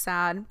feeling this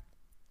sad,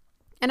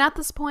 and at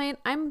this point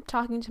I'm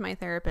talking to my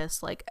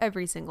therapist like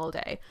every single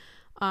day.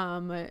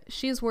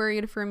 She's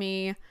worried for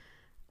me.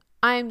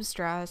 I'm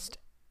stressed.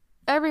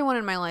 Everyone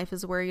in my life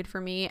is worried for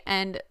me,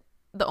 and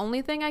the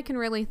only thing I can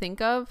really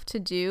think of to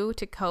do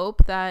to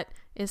cope that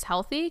is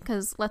healthy,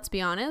 because let's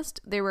be honest,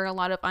 there were a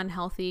lot of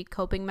unhealthy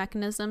coping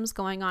mechanisms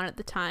going on at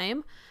the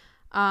time.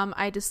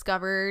 I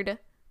discovered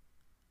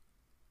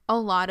a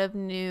lot of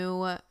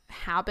new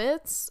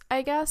habits,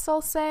 I guess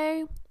I'll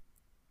say,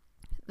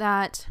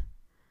 that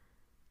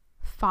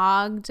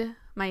fogged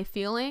my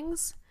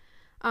feelings.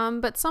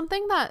 But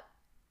something that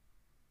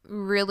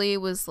really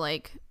was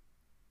like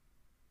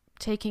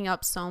taking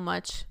up so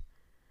much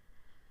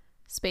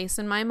space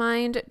in my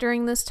mind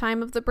during this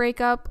time of the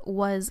breakup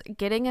was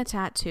getting a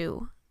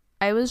tattoo.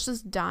 I was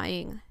just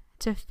dying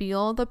to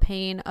feel the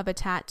pain of a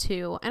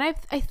tattoo. And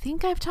I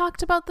think I've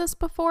talked about this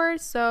before,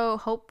 so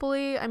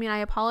hopefully, I mean, I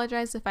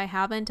apologize if I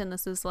haven't and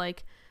this is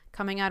like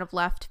coming out of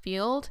left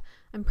field.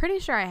 I'm pretty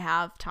sure I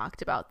have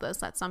talked about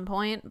this at some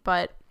point,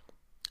 but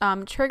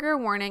trigger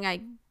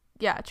warning,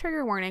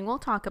 trigger warning, we'll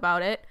talk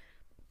about it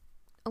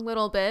a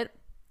little bit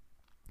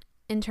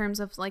in terms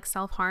of like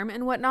self-harm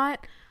and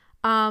whatnot.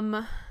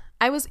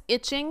 I was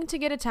itching to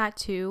get a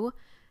tattoo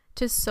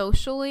to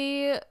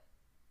socially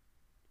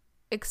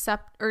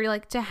accept, or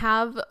like to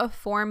have a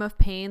form of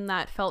pain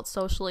that felt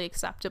socially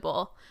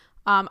acceptable.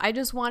 I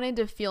just wanted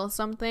to feel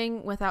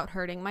something without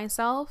hurting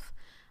myself.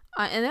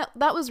 And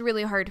that was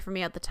really hard for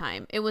me at the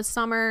time. It was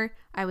summer.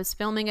 I was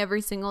filming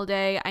every single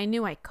day. I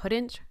knew I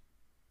couldn't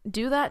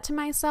do that to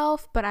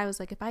myself, but I was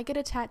like, if I get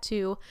a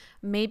tattoo,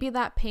 maybe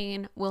that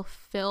pain will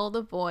fill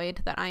the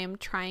void that I am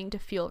trying to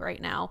feel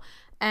right now.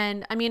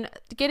 And I mean,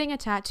 getting a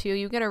tattoo,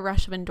 you get a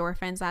rush of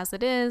endorphins as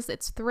it is.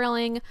 It's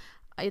thrilling.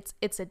 It's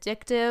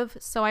addictive.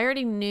 So I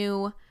already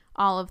knew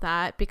all of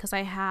that because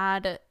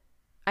at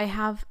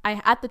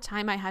the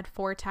time I had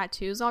 4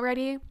 tattoos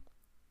already.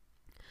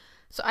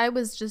 So I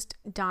was just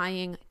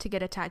dying to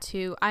get a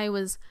tattoo. I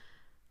was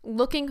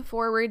looking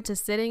forward to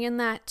sitting in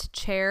that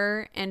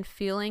chair and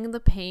feeling the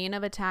pain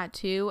of a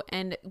tattoo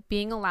and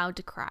being allowed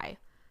to cry.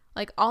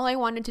 Like, all I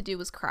wanted to do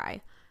was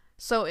cry.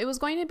 So it was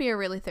going to be a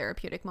really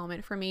therapeutic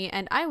moment for me.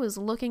 And I was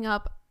looking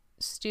up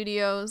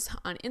studios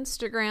on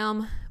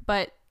Instagram,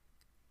 but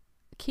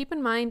keep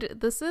in mind,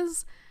 this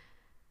is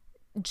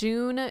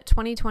June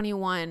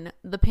 2021.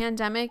 The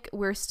pandemic,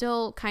 we're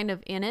still kind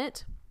of in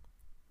it.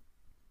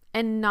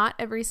 And not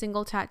every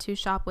single tattoo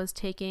shop was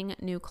taking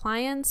new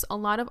clients. A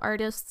lot of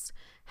artists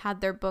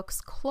had their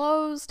books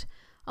closed.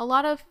 A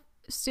lot of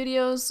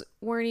studios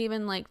weren't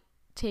even like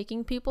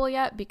taking people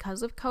yet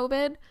because of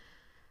COVID.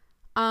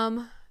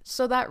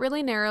 So that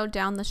really narrowed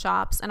down the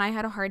shops, and I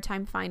had a hard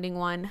time finding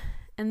one.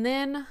 And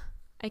then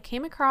I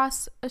came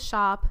across a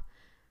shop.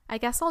 I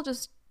guess I'll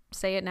just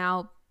say it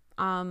now.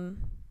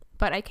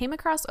 But I came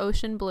across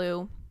Ocean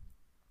Blue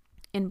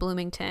in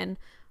Bloomington,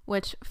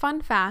 which,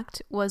 fun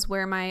fact, was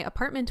where my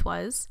apartment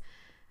was.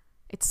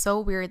 It's so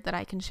weird that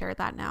I can share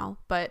that now,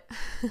 but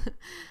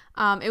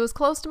it was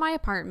close to my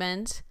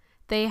apartment.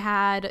 They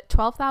had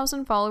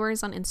 12,000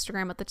 followers on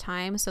Instagram at the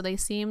time, so they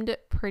seemed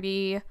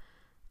pretty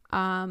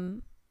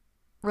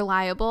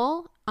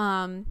reliable.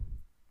 And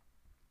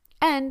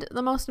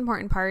the most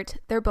important part,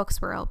 their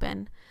books were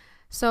open.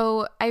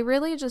 So I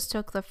really just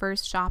took the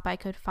first shop I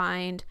could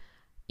find,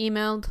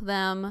 emailed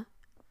them,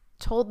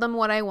 told them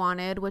what I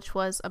wanted, which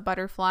was a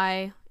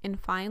butterfly in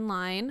fine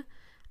line,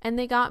 and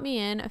they got me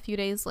in a few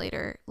days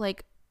later,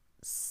 like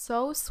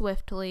so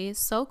swiftly,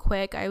 so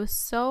quick. I was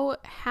so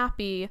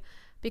happy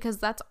because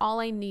that's all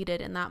I needed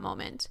in that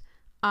moment.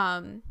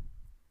 And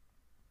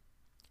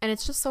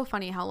it's just so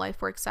funny how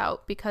life works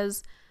out,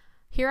 because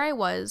here I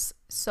was,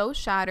 so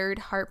shattered,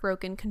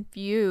 heartbroken,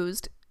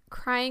 confused,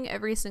 crying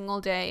every single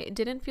day. It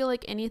didn't feel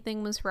like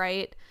anything was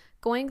right,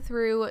 going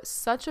through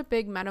such a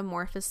big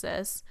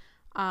metamorphosis,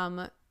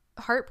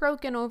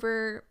 heartbroken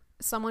over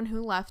someone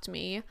who left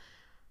me,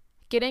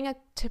 getting a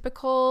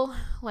typical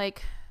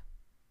like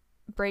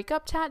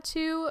breakup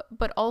tattoo,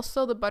 but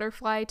also the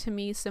butterfly to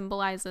me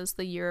symbolizes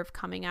the year of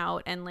coming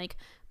out and like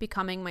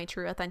becoming my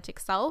true authentic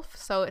self.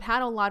 So it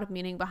had a lot of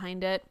meaning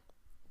behind it.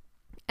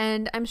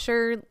 And I'm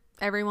sure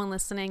everyone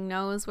listening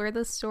knows where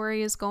this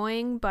story is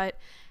going, but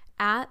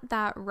at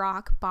that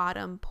rock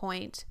bottom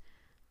point,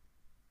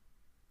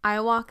 I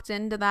walked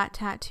into that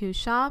tattoo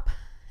shop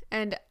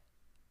and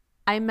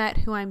I met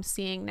who I'm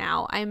seeing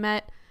now. I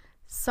met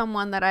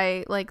someone that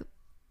I like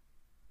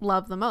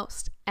love the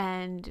most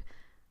and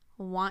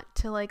want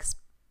to like,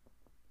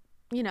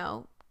 you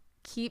know,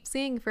 keep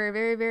seeing for a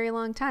very, very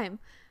long time.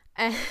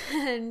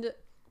 And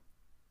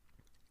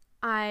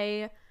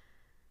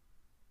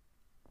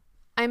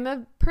I'm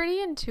a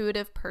pretty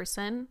intuitive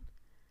person.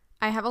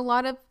 I have a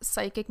lot of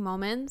psychic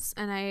moments,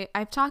 and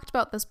I've talked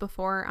about this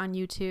before on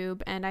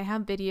YouTube, and I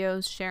have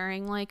videos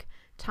sharing like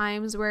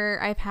times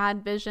where I've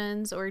had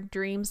visions or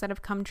dreams that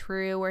have come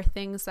true or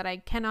things that I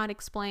cannot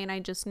explain, I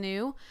just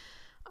knew.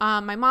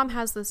 My mom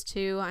has this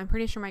too. I'm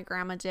pretty sure my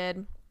grandma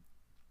did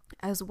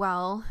as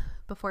well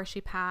before she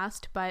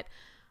passed, but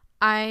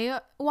I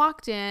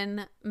walked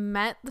in,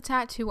 met the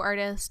tattoo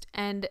artist,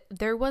 and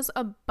there was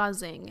a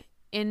buzzing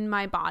in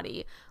my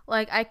body.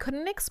 Like, I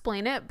couldn't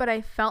explain it, but I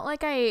felt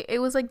like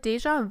it was like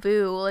deja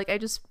vu. Like, I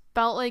just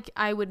felt like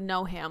I would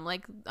know him.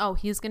 Like, oh,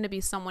 he's going to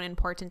be someone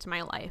important to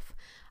my life.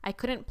 I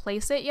couldn't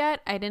place it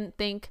yet. I didn't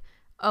think,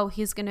 oh,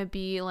 he's going to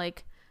be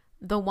like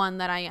the one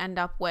that I end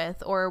up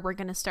with, or we're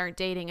going to start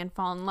dating and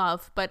fall in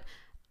love. But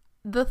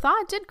the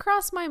thought did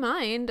cross my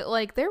mind.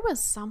 Like, there was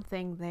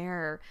something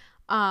there.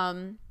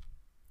 But,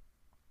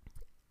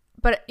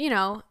 you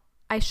know,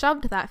 I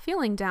shoved that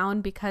feeling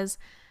down because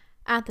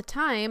at the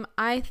time,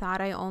 I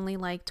thought I only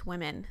liked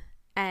women,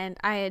 and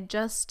I had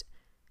just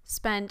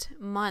spent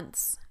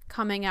months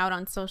coming out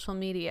on social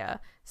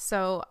media,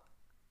 so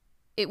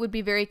it would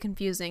be very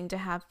confusing to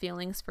have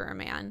feelings for a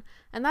man,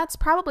 and that's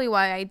probably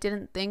why I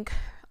didn't think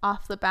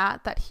off the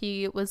bat that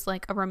he was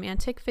like a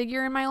romantic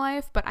figure in my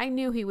life, but I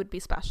knew he would be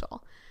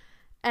special.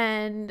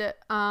 And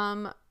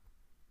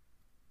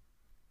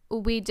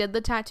we did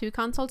the tattoo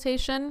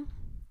consultation,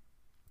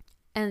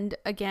 and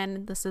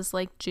again, this is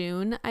like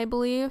June, I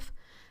believe.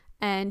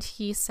 And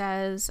he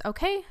says,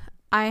 okay,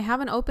 I have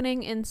an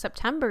opening in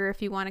September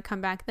if you want to come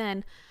back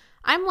then.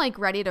 I'm like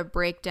ready to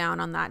break down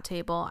on that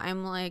table.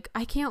 I'm like,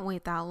 I can't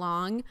wait that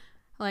long.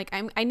 Like,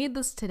 I need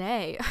this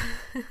today.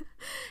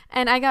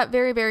 And I got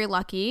very, very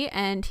lucky.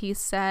 And he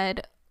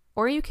said,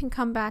 or you can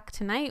come back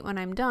tonight when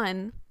I'm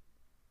done.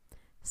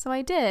 So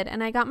I did.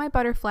 And I got my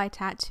butterfly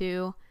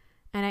tattoo.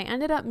 And I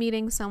ended up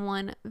meeting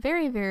someone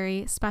very,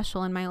 very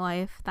special in my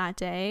life that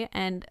day.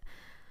 And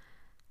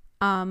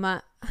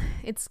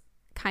it's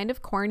kind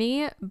of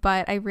corny,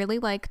 but I really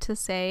like to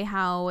say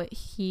how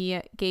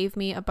he gave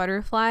me a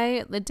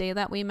butterfly the day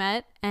that we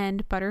met,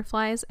 and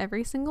butterflies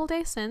every single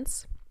day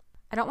since.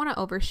 I don't want to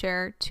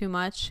overshare too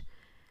much,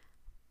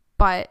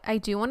 but I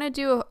do want to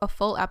do a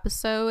full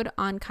episode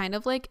on kind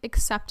of like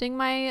accepting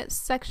my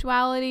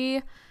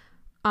sexuality,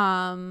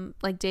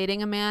 like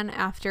dating a man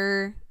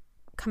after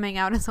coming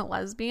out as a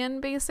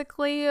lesbian,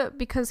 basically,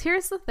 because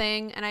here's the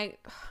thing, and I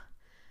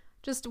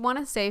just want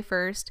to say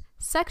first,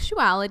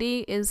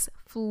 sexuality is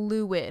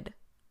fluid.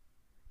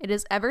 It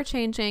is ever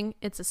changing.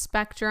 It's a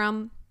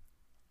spectrum.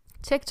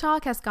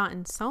 TikTok has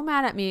gotten so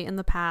mad at me in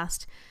the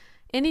past.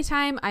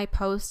 Anytime I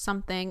post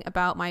something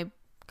about my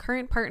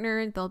current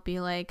partner, they'll be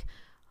like,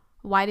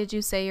 why did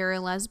you say you're a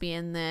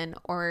lesbian then?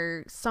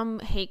 Or some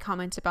hate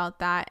comment about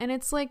that. And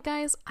it's like,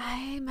 guys,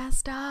 I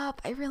messed up.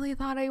 I really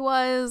thought I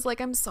was.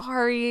 Like, I'm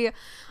sorry.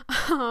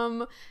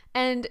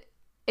 And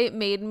it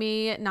made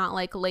me not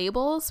like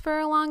labels for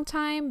a long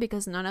time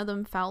because none of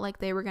them felt like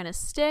they were going to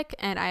stick.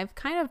 And I've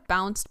kind of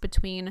bounced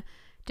between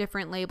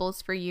different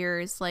labels for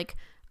years. Like,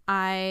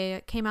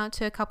 I came out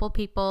to a couple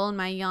people in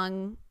my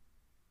young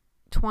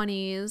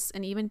 20s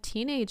and even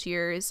teenage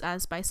years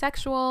as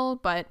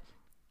bisexual, but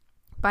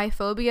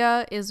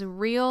biphobia is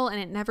real and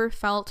it never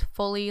felt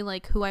fully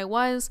like who I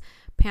was.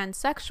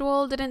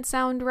 Pansexual didn't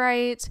sound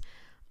right.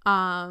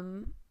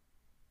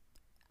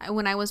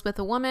 When I was with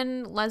a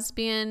woman,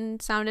 lesbian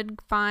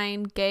sounded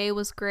fine, gay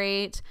was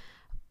great,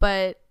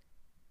 but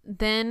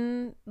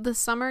then the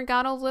summer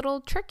got a little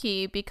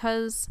tricky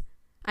because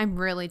I'm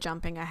really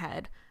jumping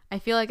ahead. I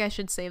feel like I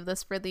should save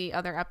this for the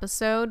other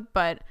episode,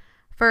 but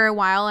for a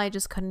while I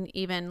just couldn't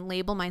even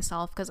label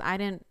myself because I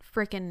didn't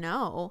freaking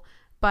know.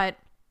 But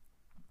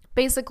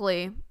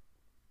basically,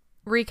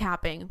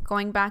 recapping,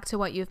 going back to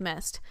what you've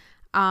missed,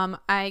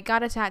 I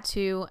got a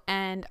tattoo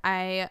and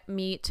I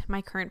meet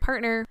my current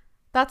partner.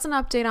 That's an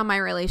update on my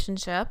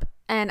relationship,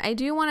 and I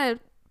do want to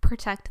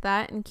protect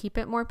that and keep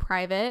it more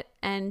private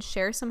and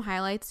share some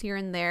highlights here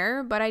and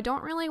there, but I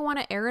don't really want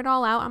to air it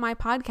all out on my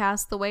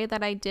podcast the way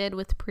that I did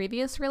with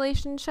previous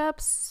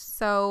relationships,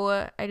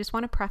 so I just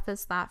want to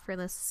preface that for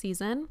this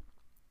season.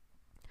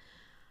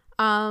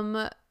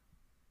 But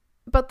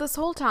this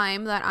whole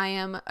time that I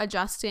am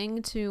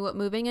adjusting to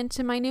moving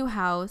into my new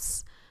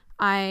house,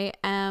 I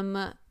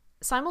am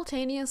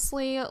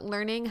simultaneously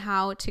learning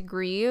how to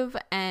grieve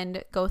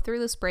and go through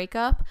this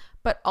breakup,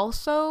 but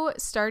also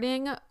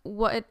starting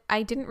what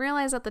I didn't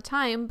realize at the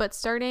time, but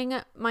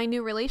starting my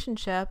new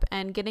relationship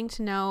and getting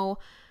to know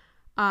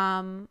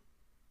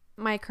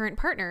my current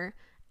partner.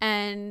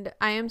 And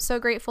I am so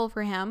grateful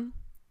for him.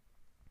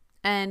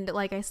 And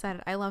like I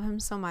said, I love him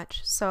so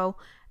much. So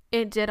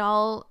it did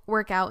all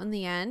work out in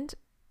the end,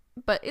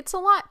 but it's a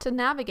lot to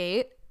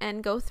navigate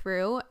and go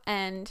through.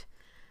 And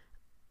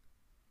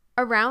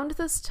around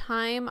this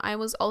time, I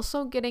was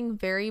also getting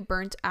very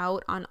burnt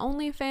out on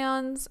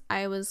OnlyFans.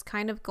 I was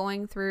kind of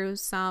going through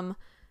some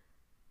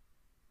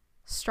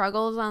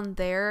struggles on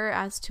there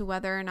as to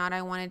whether or not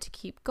I wanted to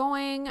keep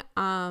going.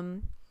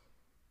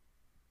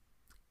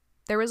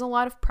 There was a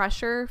lot of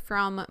pressure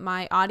from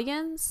my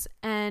audience,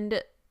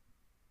 and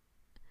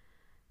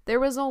there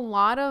was a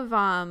lot of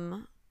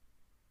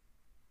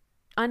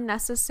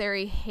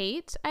unnecessary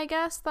hate, I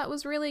guess, that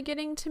was really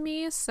getting to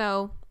me.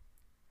 So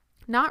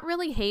not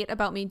really hate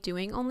about me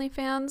doing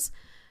OnlyFans,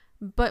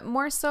 but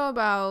more so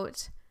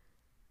about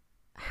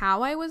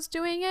how I was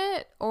doing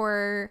it,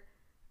 or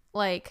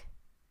like,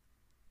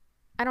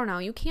 I don't know,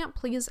 you can't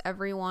please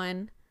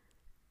everyone.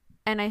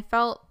 And I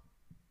felt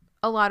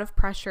a lot of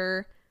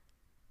pressure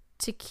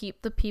to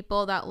keep the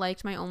people that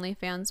liked my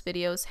OnlyFans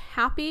videos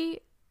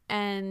happy,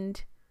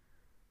 and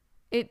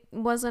it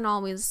wasn't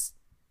always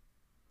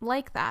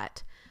like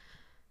that.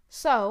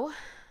 So,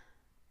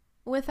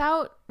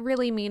 without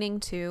really meaning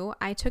to,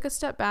 I took a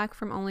step back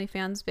from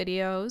OnlyFans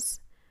videos.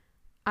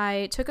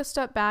 I took a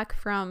step back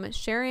from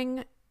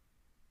sharing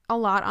a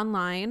lot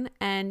online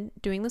and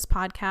doing this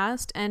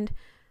podcast, and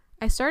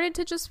I started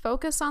to just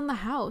focus on the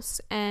house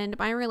and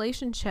my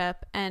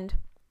relationship, and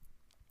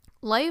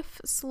life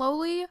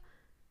slowly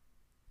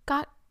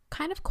got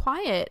kind of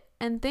quiet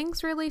and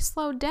things really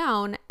slowed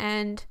down.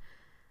 And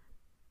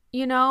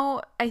you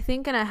know, I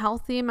think in a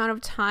healthy amount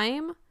of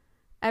time,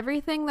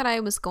 everything that I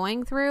was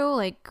going through,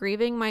 like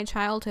grieving my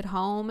childhood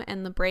home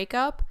and the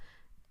breakup,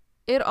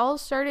 it all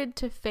started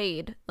to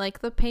fade. Like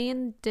the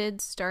pain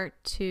did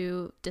start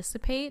to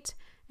dissipate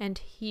and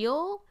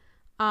heal.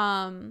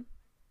 And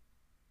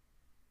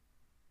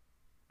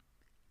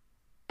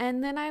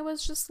then I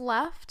was just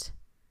left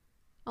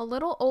a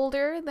little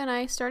older than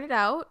I started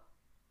out.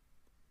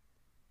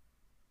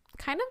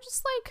 Kind of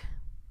just like,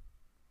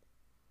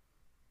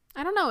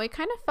 I don't know, it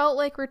kind of felt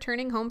like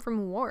returning home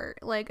from war.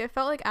 Like, I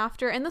felt like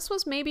after, and this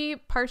was maybe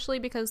partially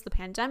because the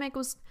pandemic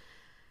was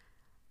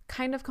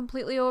kind of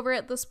completely over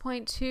at this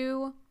point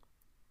too,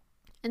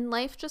 and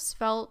life just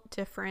felt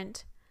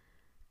different.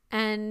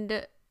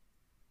 And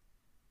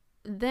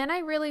then I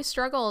really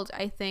struggled,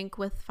 I think,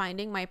 with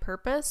finding my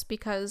purpose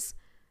because,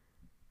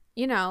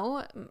 you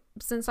know,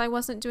 since I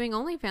wasn't doing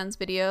OnlyFans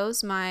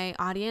videos, my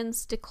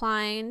audience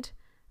declined,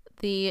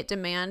 the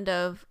demand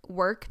of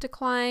work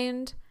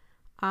declined.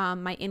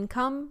 My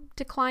income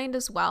declined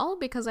as well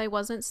because I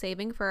wasn't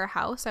saving for a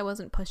house. I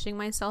wasn't pushing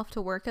myself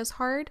to work as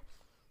hard.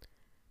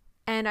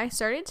 And I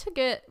started to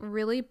get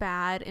really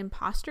bad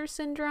imposter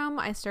syndrome.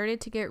 I started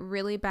to get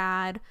really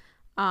bad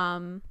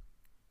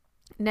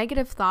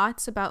negative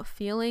thoughts about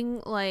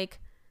feeling like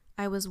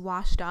I was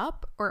washed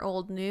up or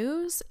old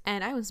news.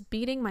 And I was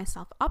beating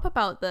myself up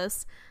about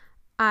this.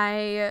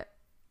 I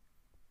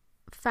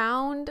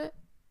found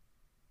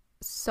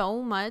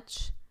so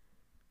much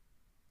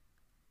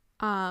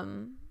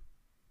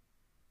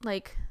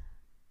like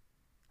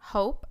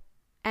hope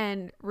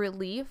and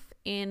relief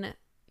in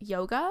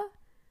yoga,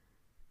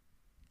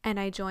 and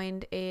I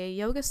joined a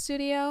yoga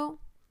studio.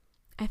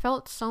 I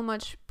felt so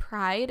much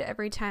pride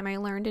every time I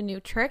learned a new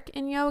trick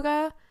in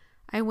yoga.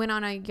 I went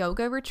on a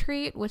yoga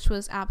retreat, which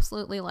was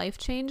absolutely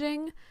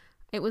life-changing.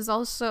 It was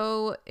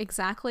also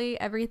exactly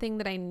everything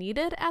that I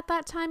needed at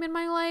that time in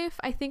my life.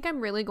 I think I'm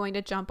really going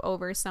to jump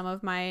over some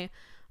of my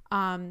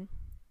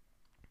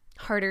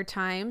harder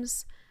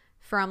times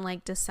from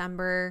like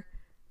December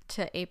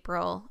to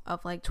April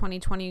of like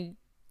 2021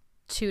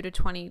 to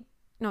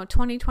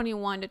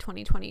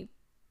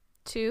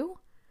 2022.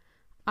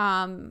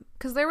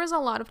 Because there was a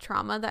lot of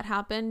trauma that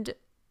happened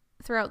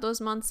throughout those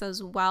months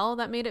as well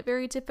that made it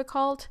very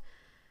difficult.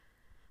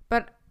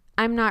 But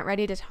I'm not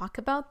ready to talk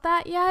about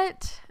that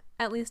yet,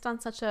 at least on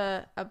such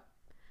a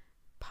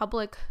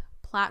public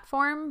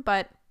platform.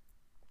 But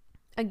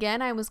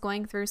again, I was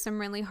going through some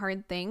really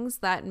hard things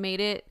that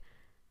made it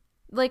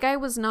like I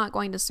was not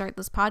going to start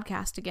this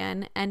podcast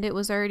again. And it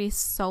was already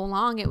so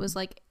long. It was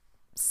like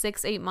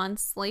 6-8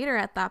 months later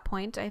at that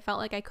point. I felt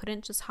like I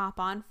couldn't just hop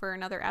on for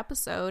another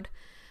episode.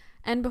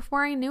 And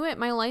before I knew it,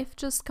 my life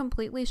just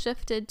completely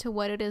shifted to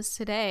what it is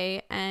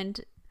today. And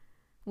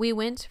we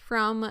went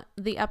from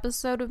the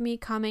episode of me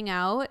coming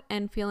out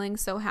and feeling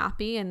so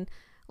happy and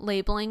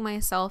labeling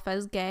myself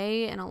as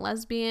gay and a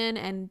lesbian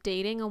and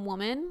dating a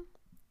woman.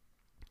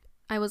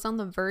 I was on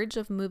the verge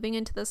of moving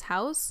into this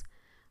house.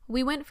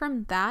 We went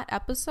from that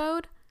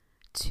episode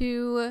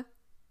to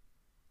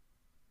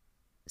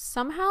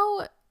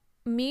somehow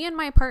me and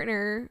my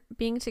partner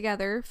being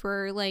together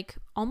for like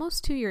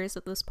almost 2 years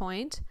at this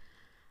point,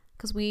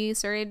 because we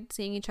started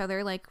seeing each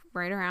other like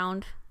right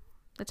around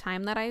the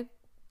time that I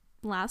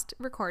last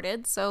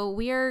recorded. So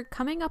we are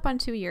coming up on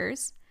 2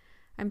 years.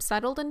 I'm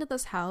settled into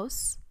this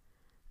house.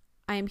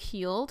 I'm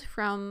healed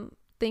from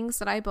things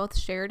that I both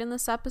shared in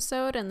this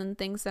episode and then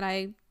things that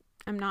I'm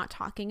not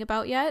talking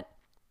about yet.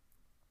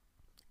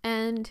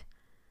 And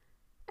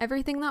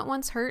everything that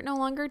once hurt no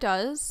longer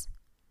does.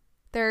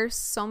 There's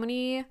so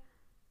many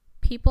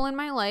people in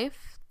my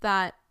life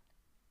that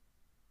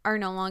are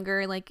no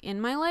longer like in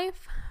my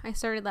life. I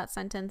started that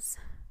sentence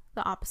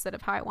the opposite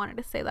of how I wanted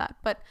to say that,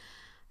 but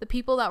the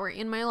people that were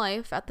in my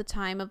life at the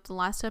time of the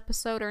last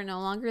episode are no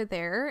longer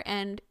there,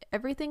 and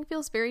everything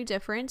feels very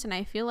different. And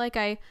I feel like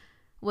I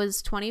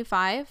was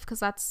 25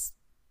 because that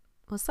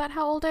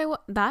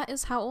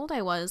is how old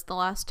I was the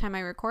last time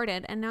I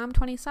recorded, and now I'm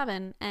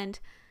 27, and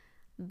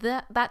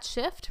that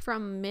shift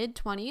from mid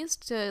 20s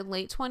to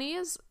late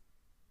 20s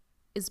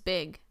is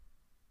big.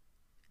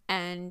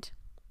 And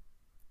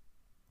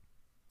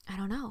I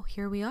don't know,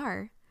 here we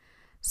are.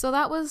 So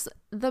that was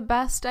the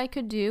best I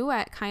could do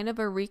at kind of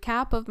a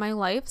recap of my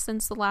life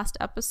since the last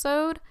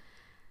episode.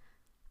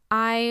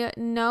 I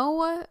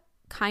know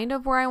kind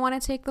of where I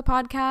want to take the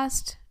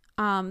podcast.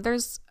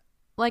 There's,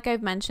 like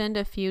I've mentioned,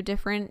 a few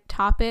different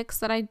topics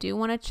that I do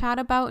want to chat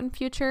about in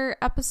future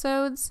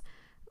episodes.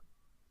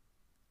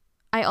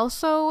 I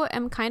also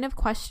am kind of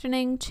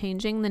questioning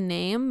changing the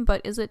name,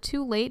 but is it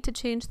too late to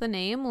change the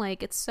name?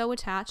 Like, it's so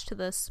attached to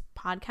this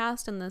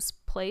podcast and this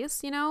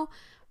place,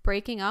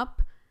 breaking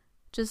up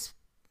just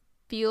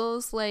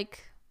feels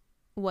like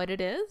what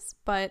it is.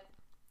 But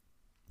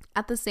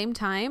at the same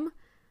time,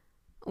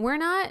 we're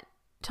not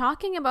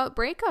talking about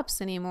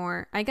breakups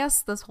anymore. I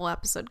guess this whole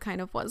episode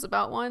kind of was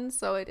about one,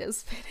 so it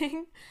is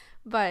fitting.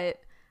 But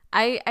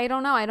I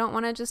don't know. I don't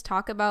want to just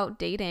talk about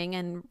dating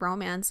and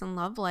romance and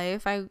love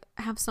life. I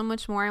have so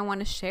much more I want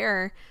to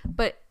share.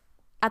 But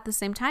at the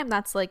same time,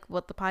 that's like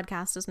what the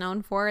podcast is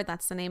known for.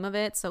 That's the name of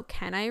it. So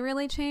can I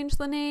really change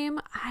the name?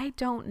 I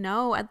don't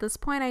know. At this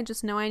point, I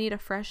just know I need a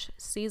fresh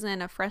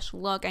season, a fresh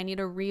look. I need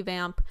a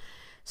revamp.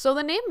 So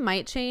the name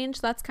might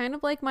change. That's kind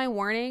of like my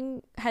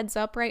warning, heads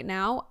up right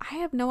now. I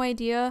have no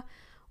idea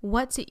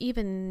what to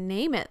even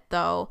name it,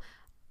 though.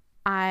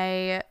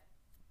 I,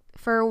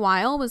 for a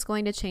while, was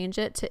going to change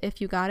it to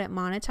 "If you got it,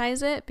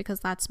 monetize it,"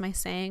 because that's my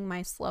saying,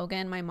 my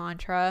slogan, my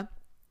mantra.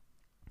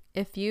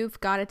 If you've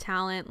got a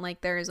talent,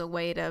 like, there is a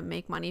way to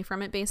make money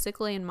from it,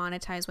 basically, and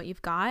monetize what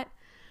you've got.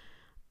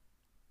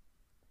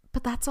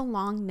 But that's a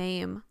long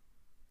name,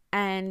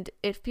 and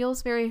it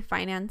feels very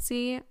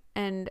financy,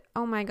 and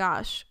oh my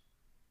gosh,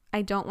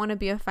 I don't want to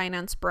be a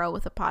finance bro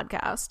with a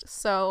podcast.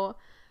 So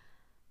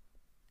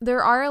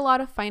there are a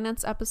lot of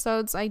finance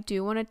episodes I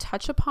do want to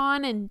touch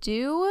upon and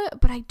do,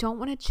 but I don't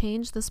want to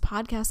change this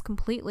podcast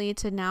completely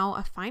to now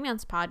a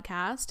finance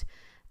podcast.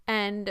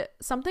 And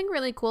something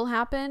really cool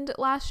happened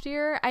last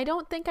year. I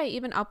don't think I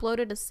even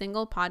uploaded a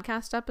single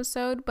podcast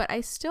episode, but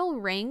I still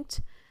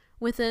ranked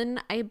within,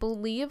 I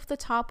believe, the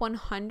top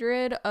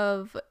 100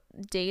 of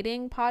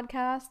dating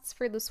podcasts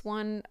for this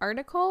one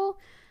article,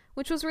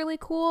 which was really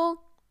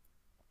cool.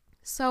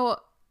 So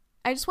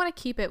I just want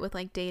to keep it with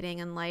like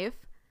dating and life,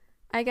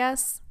 I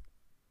guess.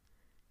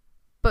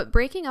 But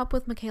breaking up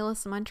with Michaela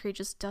Cimentri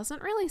just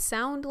doesn't really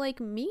sound like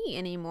me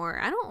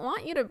anymore. I don't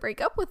want you to break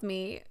up with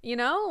me,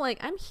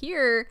 Like, I'm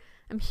here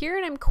and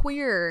I'm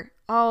queer.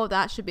 Oh,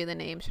 that should be the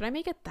name. Should I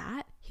make it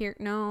that? Here?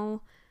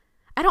 No.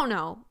 I don't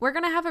know. We're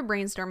going to have a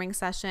brainstorming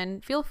session.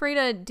 Feel free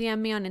to DM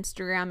me on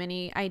Instagram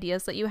any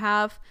ideas that you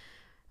have.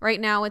 Right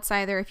now, it's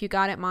either "If you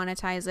got it,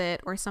 monetize it,"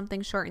 or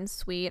something short and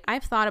sweet.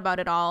 I've thought about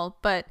it all,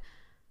 but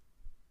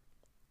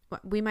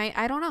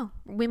I don't know.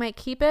 We might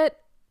keep it.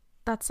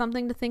 That's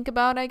something to think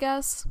about, I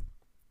guess.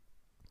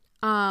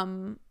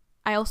 I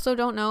also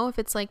don't know if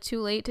it's like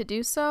too late to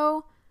do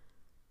so,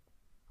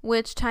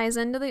 which ties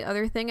into the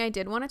other thing I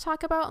did want to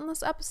talk about in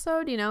this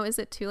episode. Is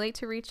it too late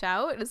to reach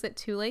out? Is it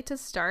too late to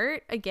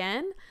start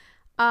again?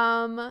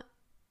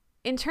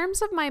 In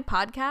terms of my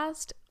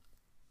podcast,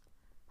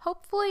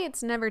 hopefully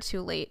it's never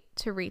too late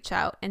to reach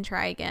out and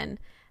try again.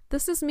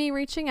 This is me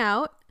reaching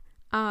out.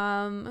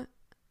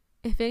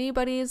 If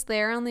anybody is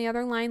there on the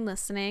other line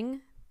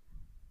listening,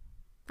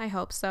 I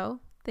hope so.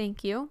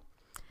 Thank you.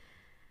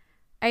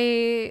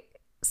 It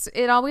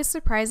always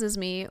surprises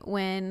me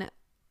when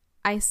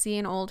I see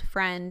an old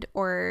friend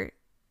or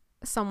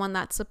someone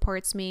that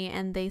supports me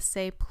and they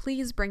say,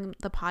 "Please bring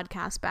the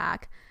podcast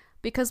back,"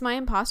 because my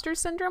imposter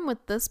syndrome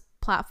with this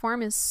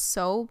platform is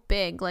so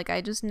big. Like, I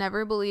just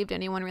never believed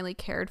anyone really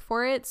cared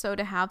for it. So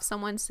to have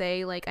someone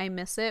say, like, "I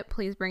miss it,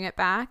 please bring it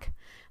back.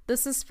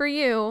 This is for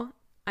you.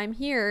 I'm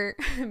here.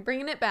 I'm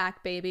bringing it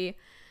back, baby."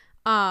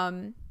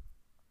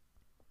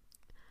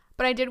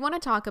 But I did want to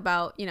talk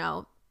about,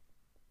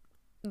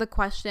 the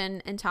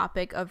question and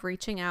topic of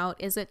reaching out.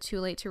 Is it too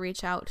late to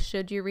reach out?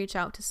 Should you reach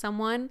out to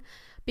someone?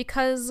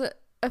 Because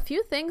a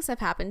few things have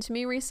happened to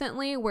me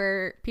recently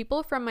where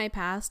people from my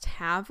past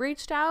have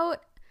reached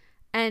out,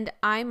 and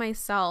I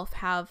myself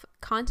have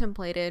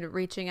contemplated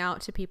reaching out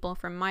to people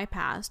from my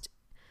past.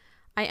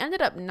 I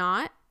ended up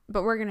not,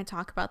 but we're going to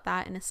talk about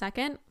that in a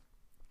second,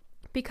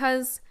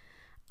 because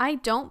I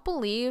don't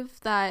believe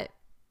that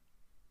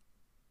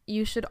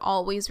you should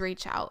always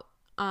reach out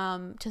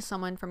to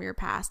someone from your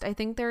past. I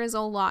think there is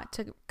a lot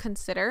to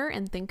consider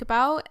and think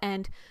about,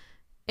 and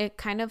it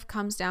kind of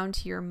comes down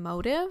to your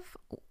motive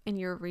and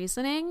your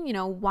reasoning. You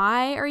know,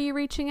 why are you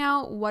reaching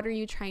out? What are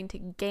you trying to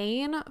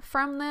gain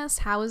from this?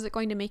 How is it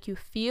going to make you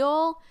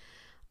feel?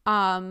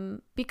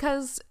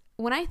 Because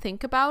when I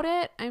think about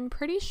it, I'm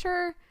pretty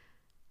sure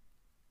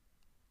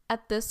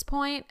at this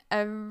point,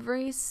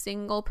 every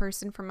single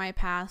person from my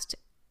past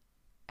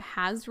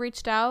has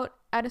reached out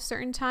at a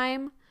certain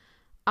time.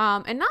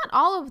 And not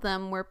all of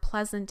them were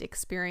pleasant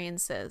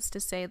experiences, to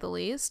say the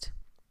least.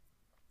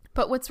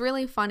 But what's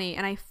really funny,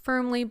 and I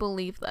firmly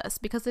believe this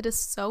because it is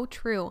so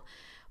true,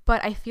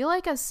 but I feel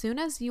like as soon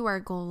as you are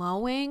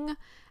glowing,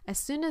 as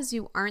soon as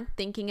you aren't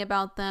thinking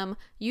about them,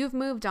 you've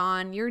moved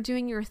on, you're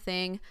doing your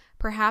thing,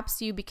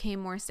 perhaps you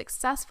became more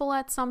successful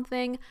at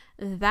something,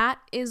 that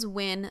is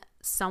when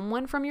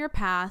someone from your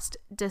past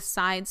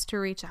decides to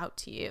reach out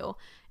to you.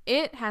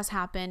 It has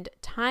happened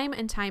time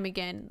and time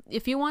again.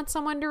 If you want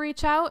someone to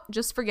reach out,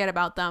 just forget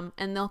about them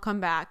and they'll come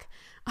back.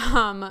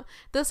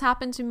 This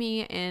happened to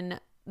me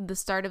in the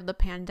start of the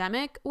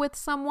pandemic with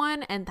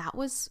someone, and that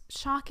was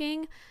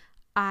shocking.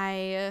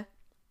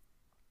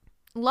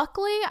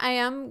 Luckily, I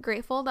am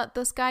grateful that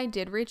this guy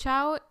did reach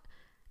out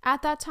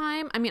at that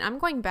time. I mean, I'm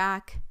going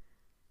back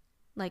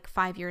like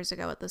 5 years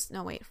ago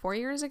 4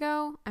 years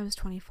ago. I was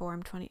 24.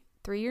 I'm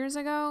 23 years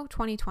ago,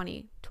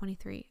 2020,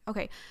 23.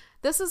 Okay.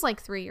 This is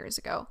like 3 years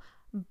ago,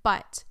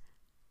 but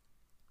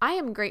I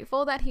am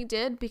grateful that he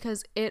did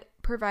because it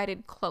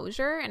provided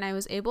closure, and I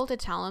was able to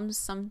tell him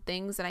some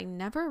things that I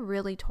never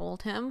really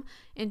told him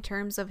in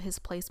terms of his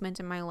placement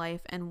in my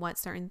life and what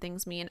certain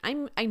things mean.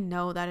 I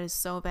know that is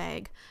so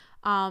vague.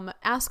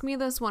 Ask me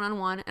this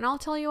one-on-one and I'll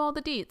tell you all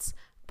the deets.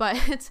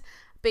 But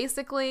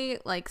basically,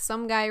 like,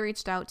 some guy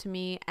reached out to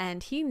me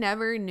and he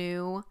never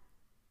knew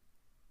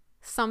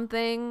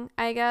something,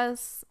 I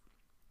guess.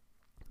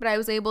 But I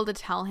was able to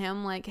tell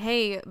him, like,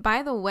 hey,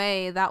 by the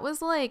way, that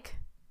was like,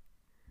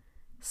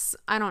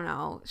 I don't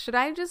know. Should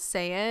I just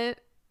say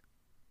it?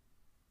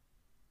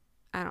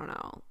 I don't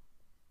know.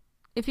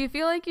 If you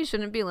feel like you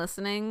shouldn't be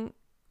listening,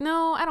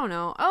 no, I don't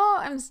know. Oh,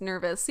 I'm just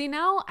nervous. See,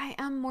 now I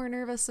am more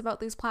nervous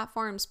about these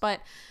platforms. But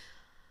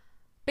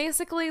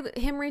basically,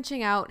 him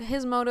reaching out,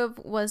 his motive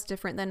was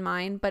different than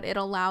mine, but it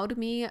allowed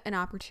me an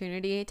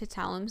opportunity to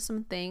tell him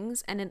some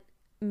things, and it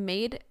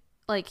made,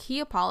 like, he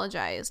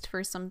apologized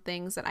for some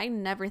things that I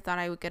never thought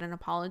I would get an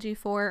apology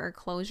for or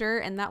closure,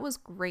 and that was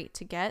great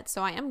to get.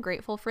 So I am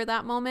grateful for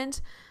that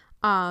moment.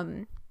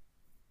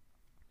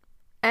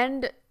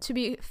 And to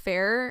be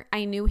fair,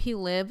 I knew he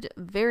lived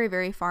very,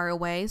 very far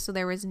away, so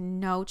there was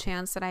no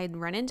chance that I'd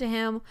run into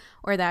him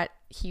or that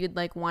he would,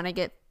 like, want to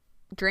get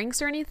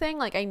drinks or anything.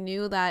 Like, I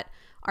knew that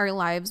our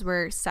lives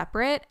were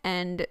separate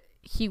and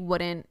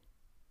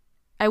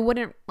I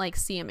wouldn't like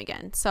see him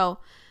again. So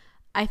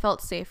I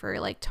felt safer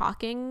like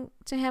talking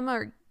to him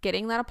or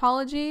getting that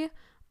apology.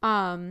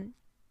 But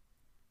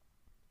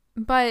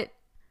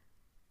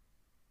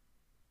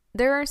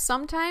there are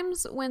some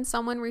times when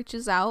someone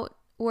reaches out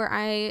where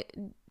I'm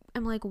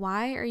like,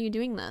 why are you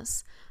doing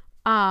this?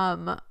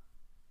 And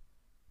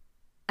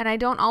I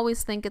don't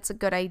always think it's a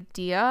good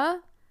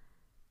idea.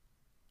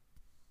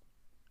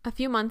 A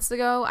few months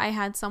ago, I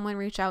had someone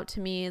reach out to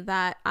me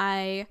that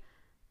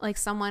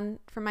someone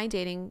from my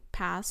dating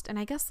past, and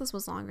I guess this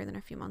was longer than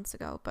a few months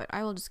ago, but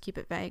I will just keep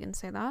it vague and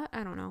say that.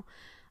 I don't know.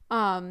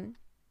 And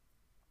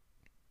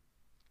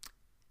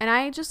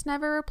I just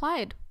never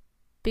replied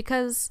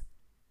because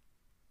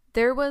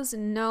there was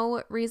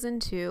no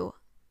reason to.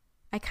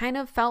 I kind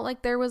of felt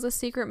like there was a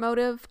secret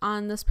motive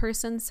on this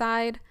person's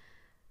side,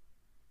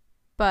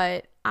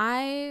 but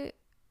I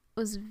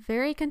was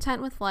very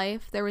content with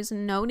life. There was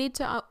no need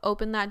to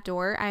open that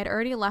door. I had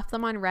already left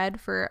them on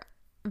read for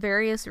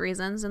various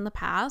reasons in the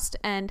past,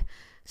 and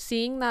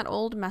seeing that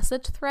old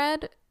message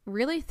thread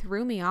really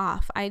threw me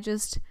off. I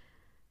just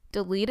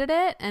deleted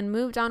it and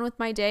moved on with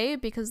my day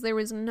because there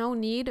was no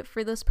need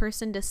for this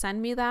person to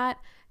send me that,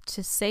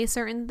 to say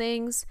certain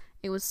things.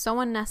 It was so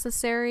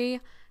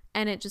unnecessary,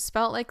 and it just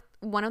felt like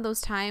one of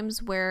those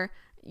times where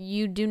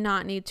you do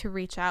not need to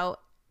reach out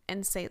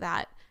and say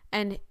that.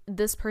 And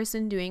this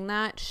person doing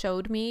that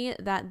showed me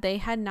that they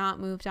had not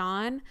moved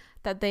on,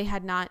 that they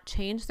had not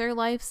changed their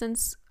life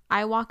since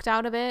I walked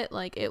out of it.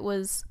 Like, it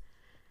was,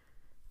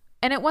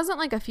 and it wasn't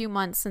like a few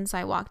months since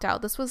I walked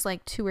out. This was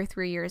like 2 or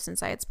 3 years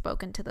since I had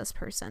spoken to this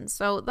person.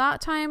 So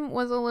that time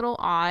was a little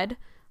odd.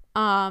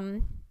 But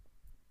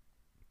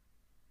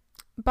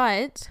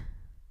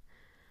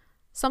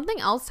something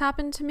else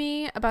happened to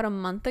me about a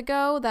month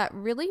ago that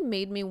really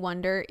made me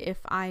wonder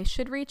if I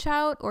should reach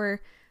out or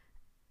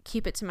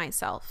keep it to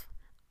myself.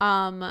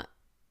 To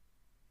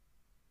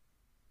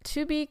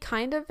be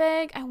kind of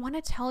vague, I want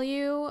to tell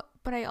you,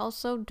 but I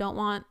also don't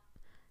want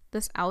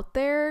this out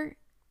there.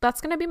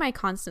 That's going to be my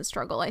constant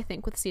struggle, I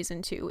think, with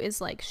season 2,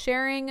 is like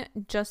sharing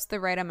just the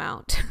right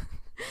amount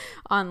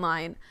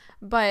online.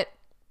 But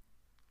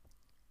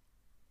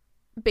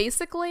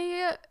basically,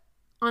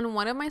 on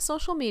one of my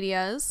social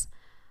medias,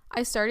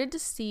 I started to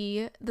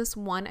see this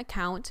one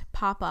account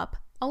pop up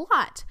a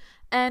lot.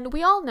 And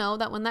we all know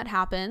that when that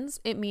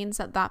happens, it means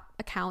that that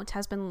account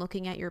has been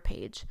looking at your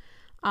page.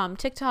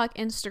 TikTok,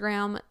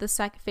 Instagram,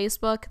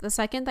 Facebook, the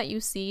second that you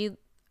see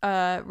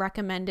a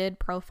recommended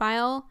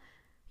profile,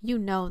 you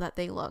know that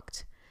they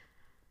looked.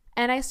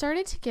 And I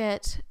started to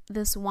get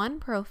this one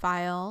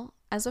profile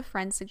as a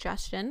friend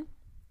suggestion.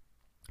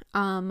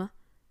 And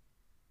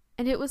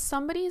it was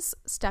somebody's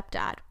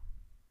stepdad.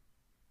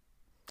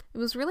 It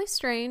was really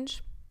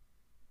strange.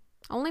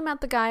 Only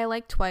met the guy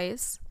like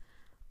twice.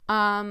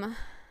 But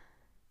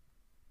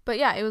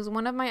yeah, it was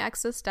one of my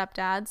ex's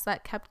stepdads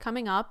that kept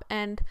coming up,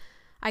 and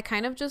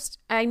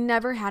I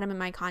never had him in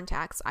my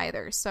contacts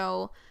either.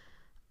 So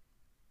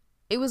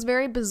it was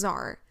very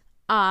bizarre.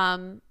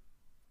 And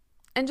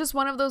just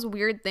one of those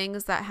weird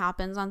things that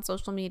happens on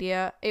social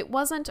media. It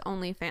wasn't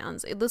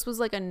OnlyFans. This was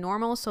like a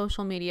normal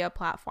social media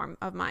platform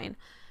of mine.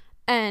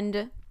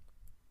 And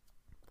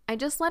I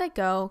just let it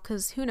go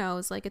because who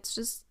knows? Like, it's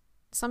just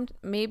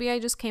maybe I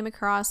just came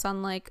across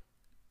on like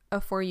a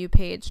For You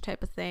page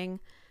type of thing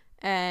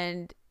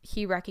and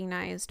he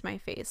recognized my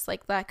face.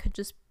 Like, that could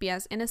just be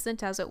as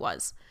innocent as it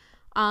was.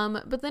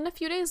 But then a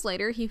few days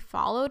later, he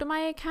followed my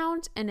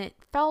account and it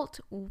felt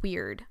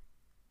weird.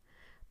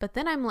 But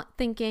then I'm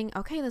thinking,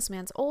 okay, this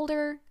man's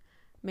older.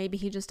 Maybe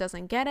he just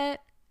doesn't get it.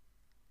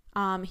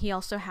 He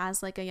also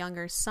has like a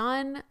younger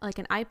son, like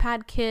an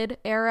iPad kid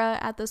era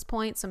at this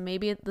point. So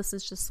maybe this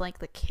is just like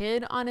the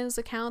kid on his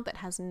account that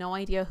has no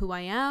idea who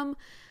I am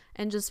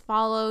and just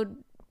followed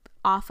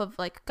off of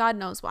like God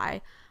knows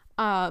why.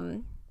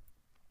 But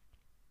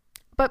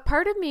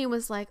part of me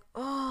was like,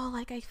 oh,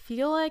 like I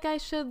feel like I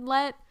should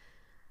let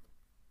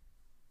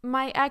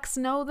my ex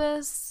know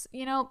this.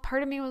 You know,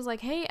 part of me was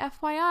like, hey,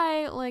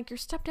 FYI, like your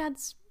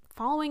stepdad's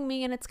following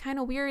me and it's kind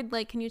of weird.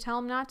 Like, can you tell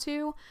him not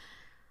to?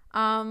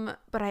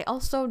 But I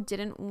also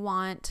didn't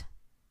want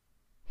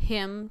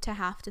him to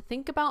have to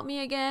think about me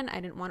again. I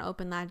didn't want to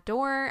open that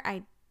door.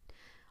 I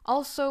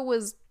also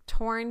was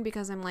torn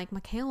because I'm like,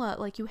 Michaela,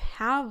 like you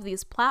have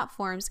these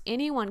platforms.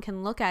 Anyone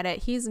can look at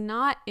it. He's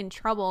not in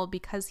trouble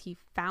because he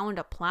found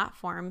a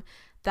platform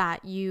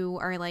that you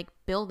are like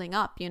building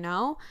up, you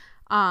know?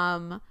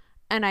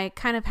 And I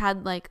kind of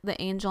had like the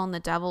angel and the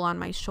devil on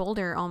my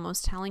shoulder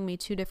almost telling me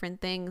two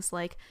different things.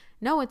 Like,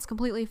 no, it's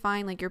completely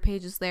fine. Like, your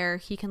page is there.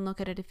 He can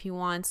look at it if he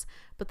wants.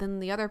 But then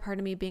the other part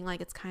of me being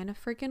like, it's kind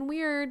of freaking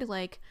weird.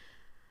 Like,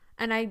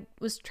 and I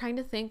was trying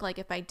to think like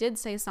if I did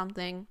say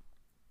something,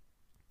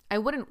 I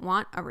wouldn't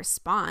want a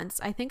response.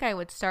 I think I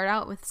would start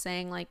out with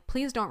saying like,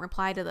 please don't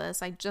reply to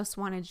this. I just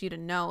wanted you to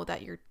know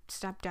that your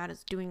stepdad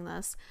is doing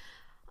this.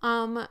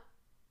 But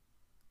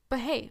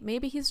hey,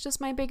 maybe he's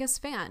just my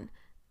biggest fan.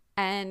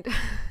 And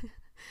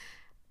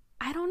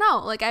I don't know,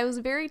 like I was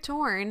very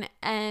torn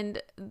and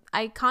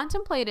I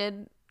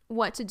contemplated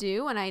what to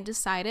do and I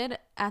decided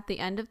at the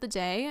end of the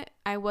day,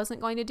 I wasn't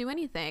going to do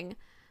anything.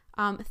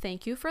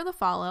 Thank you for the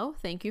follow.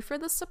 Thank you for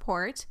the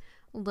support.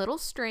 Little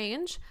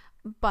strange,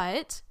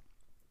 but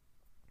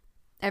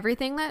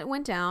everything that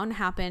went down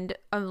happened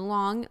a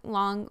long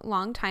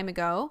time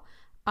ago.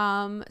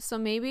 So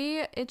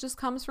maybe it just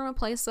comes from a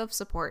place of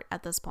support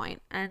at this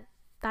point, and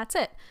that's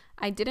it.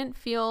 I didn't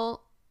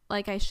feel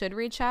like I should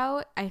reach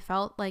out. I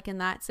felt like in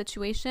that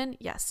situation,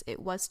 yes, it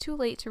was too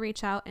late to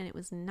reach out and it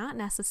was not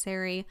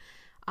necessary.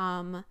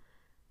 Yeah.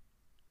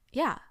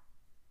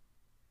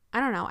 I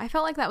don't know. I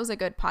felt like that was a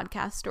good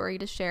podcast story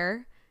to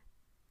share.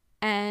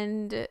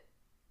 And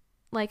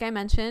like I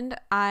mentioned,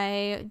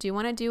 I do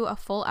want to do a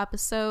full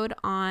episode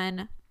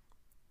on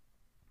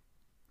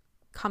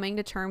coming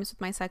to terms with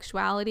my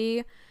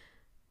sexuality,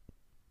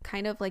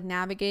 kind of like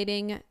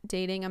navigating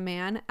dating a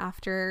man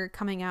after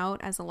coming out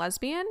as a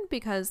lesbian,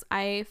 because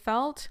I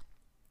felt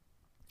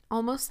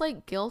almost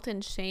like guilt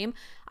and shame.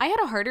 I had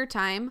a harder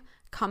time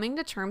coming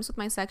to terms with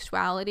my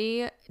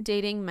sexuality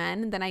dating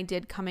men than I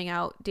did coming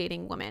out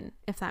dating women,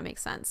 if that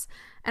makes sense.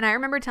 And I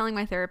remember telling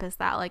my therapist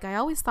that like I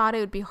always thought it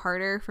would be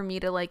harder for me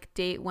to like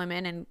date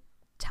women and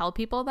tell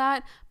people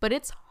that, but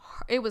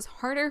it was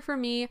harder for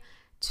me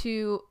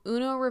to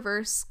Uno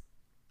reverse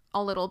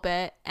a little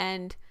bit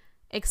and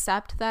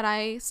accept that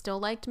I still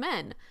liked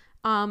men.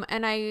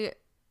 And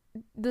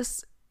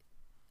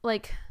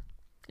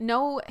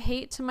no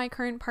hate to my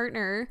current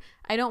partner.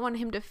 I don't want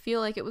him to feel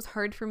like it was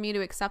hard for me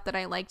to accept that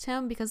I liked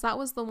him, because that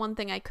was the one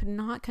thing I could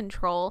not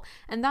control.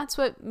 And that's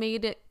what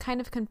made it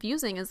kind of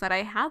confusing, is that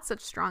I had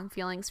such strong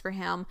feelings for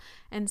him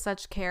and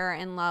such care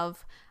and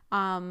love,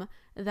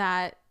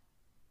 that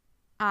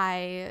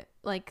I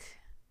like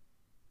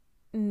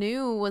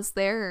knew was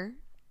there,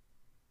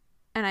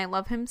 and I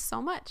love him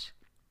so much.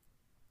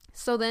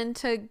 So then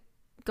to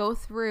go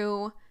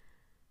through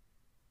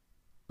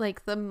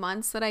like the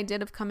months that I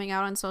did of coming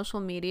out on social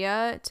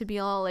media to be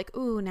all like,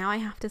 ooh, now I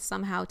have to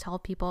somehow tell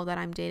people that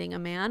I'm dating a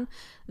man,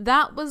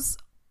 that was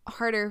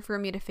harder for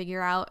me to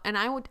figure out. And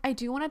I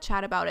do want to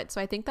chat about it.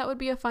 So I think that would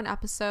be a fun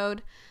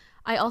episode.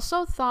 I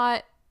also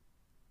thought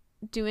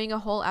doing a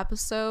whole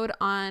episode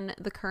on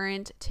the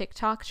current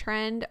TikTok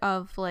trend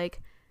of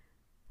like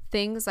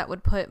things that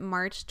would put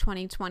March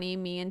 2020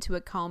 me into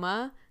a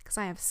coma, because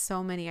I have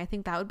so many. I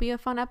think that would be a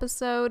fun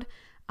episode.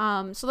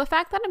 So the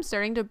fact that I'm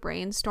starting to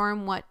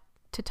brainstorm what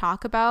to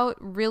talk about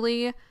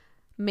really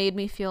made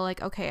me feel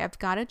like, okay, I've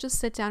got to just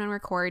sit down and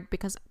record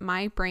because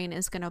my brain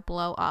is going to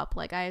blow up.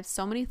 Like, I have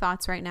so many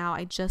thoughts right now.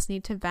 I just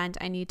need to vent.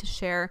 I need to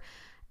share.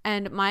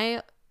 And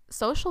my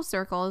social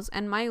circles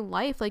and my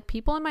life, like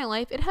people in my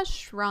life, it has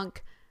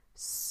shrunk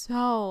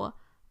so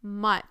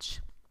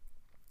much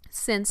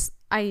since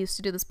I used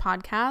to do this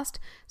podcast.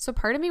 So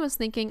part of me was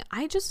thinking,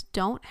 I just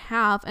don't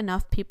have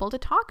enough people to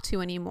talk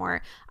to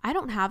anymore. I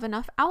don't have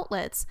enough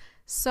outlets.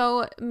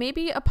 So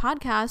maybe a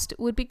podcast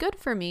would be good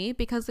for me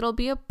because it'll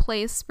be a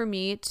place for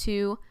me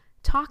to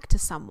talk to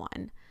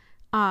someone.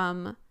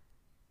 I'm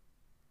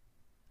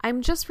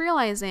just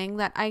realizing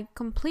that I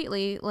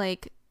completely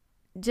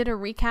did a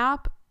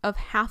recap of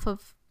half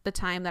of the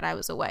time that I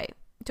was away.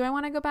 Do I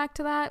want to go back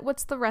to that?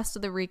 What's the rest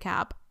of the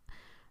recap?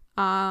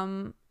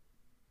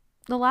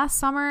 The last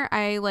summer,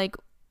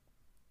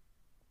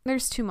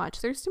 there's too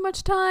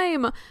much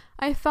time.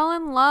 I fell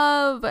in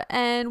love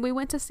and we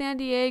went to San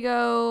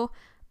Diego,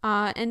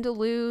 and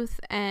Duluth,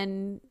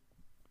 and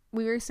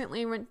we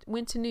recently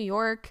went to New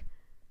York.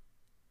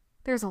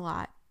 There's a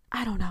lot.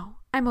 I don't know.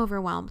 I'm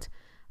overwhelmed,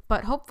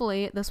 but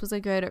hopefully this was a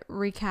good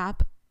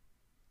recap.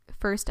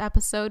 First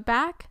episode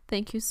back.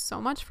 Thank you so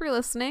much for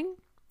listening.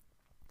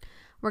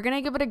 We're going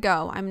to give it a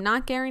go. I'm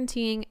not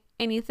guaranteeing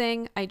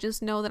anything. I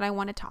just know that I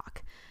want to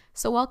talk.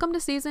 So welcome to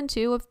season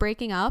 2 of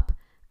Breaking Up.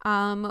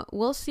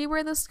 We'll see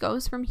where this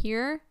goes from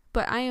here,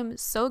 but I am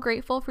so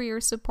grateful for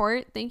your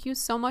support. Thank you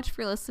so much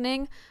for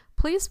listening.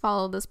 Please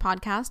follow this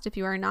podcast if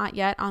you are not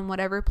yet on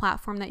whatever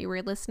platform that you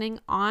were listening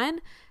on,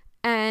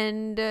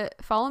 and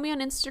follow me on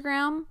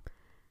Instagram.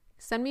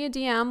 Send me a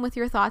DM with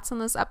your thoughts on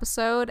this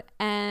episode,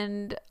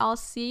 and I'll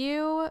see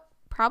you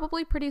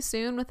probably pretty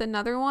soon with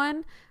another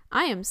one.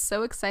 I am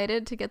so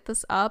excited to get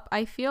this up.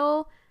 I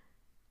feel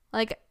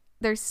like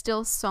there's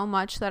still so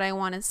much that I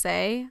want to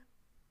say,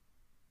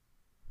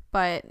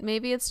 but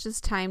maybe it's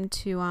just time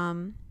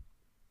to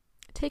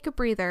take a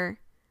breather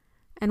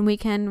and we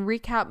can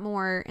recap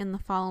more in the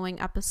following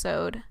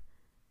episode.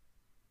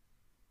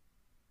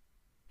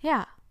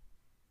 Yeah.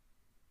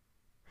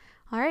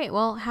 All right,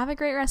 well, have a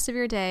great rest of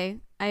your day.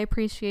 I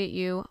appreciate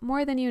you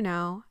more than you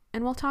know,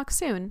 and we'll talk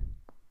soon.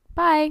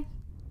 Bye.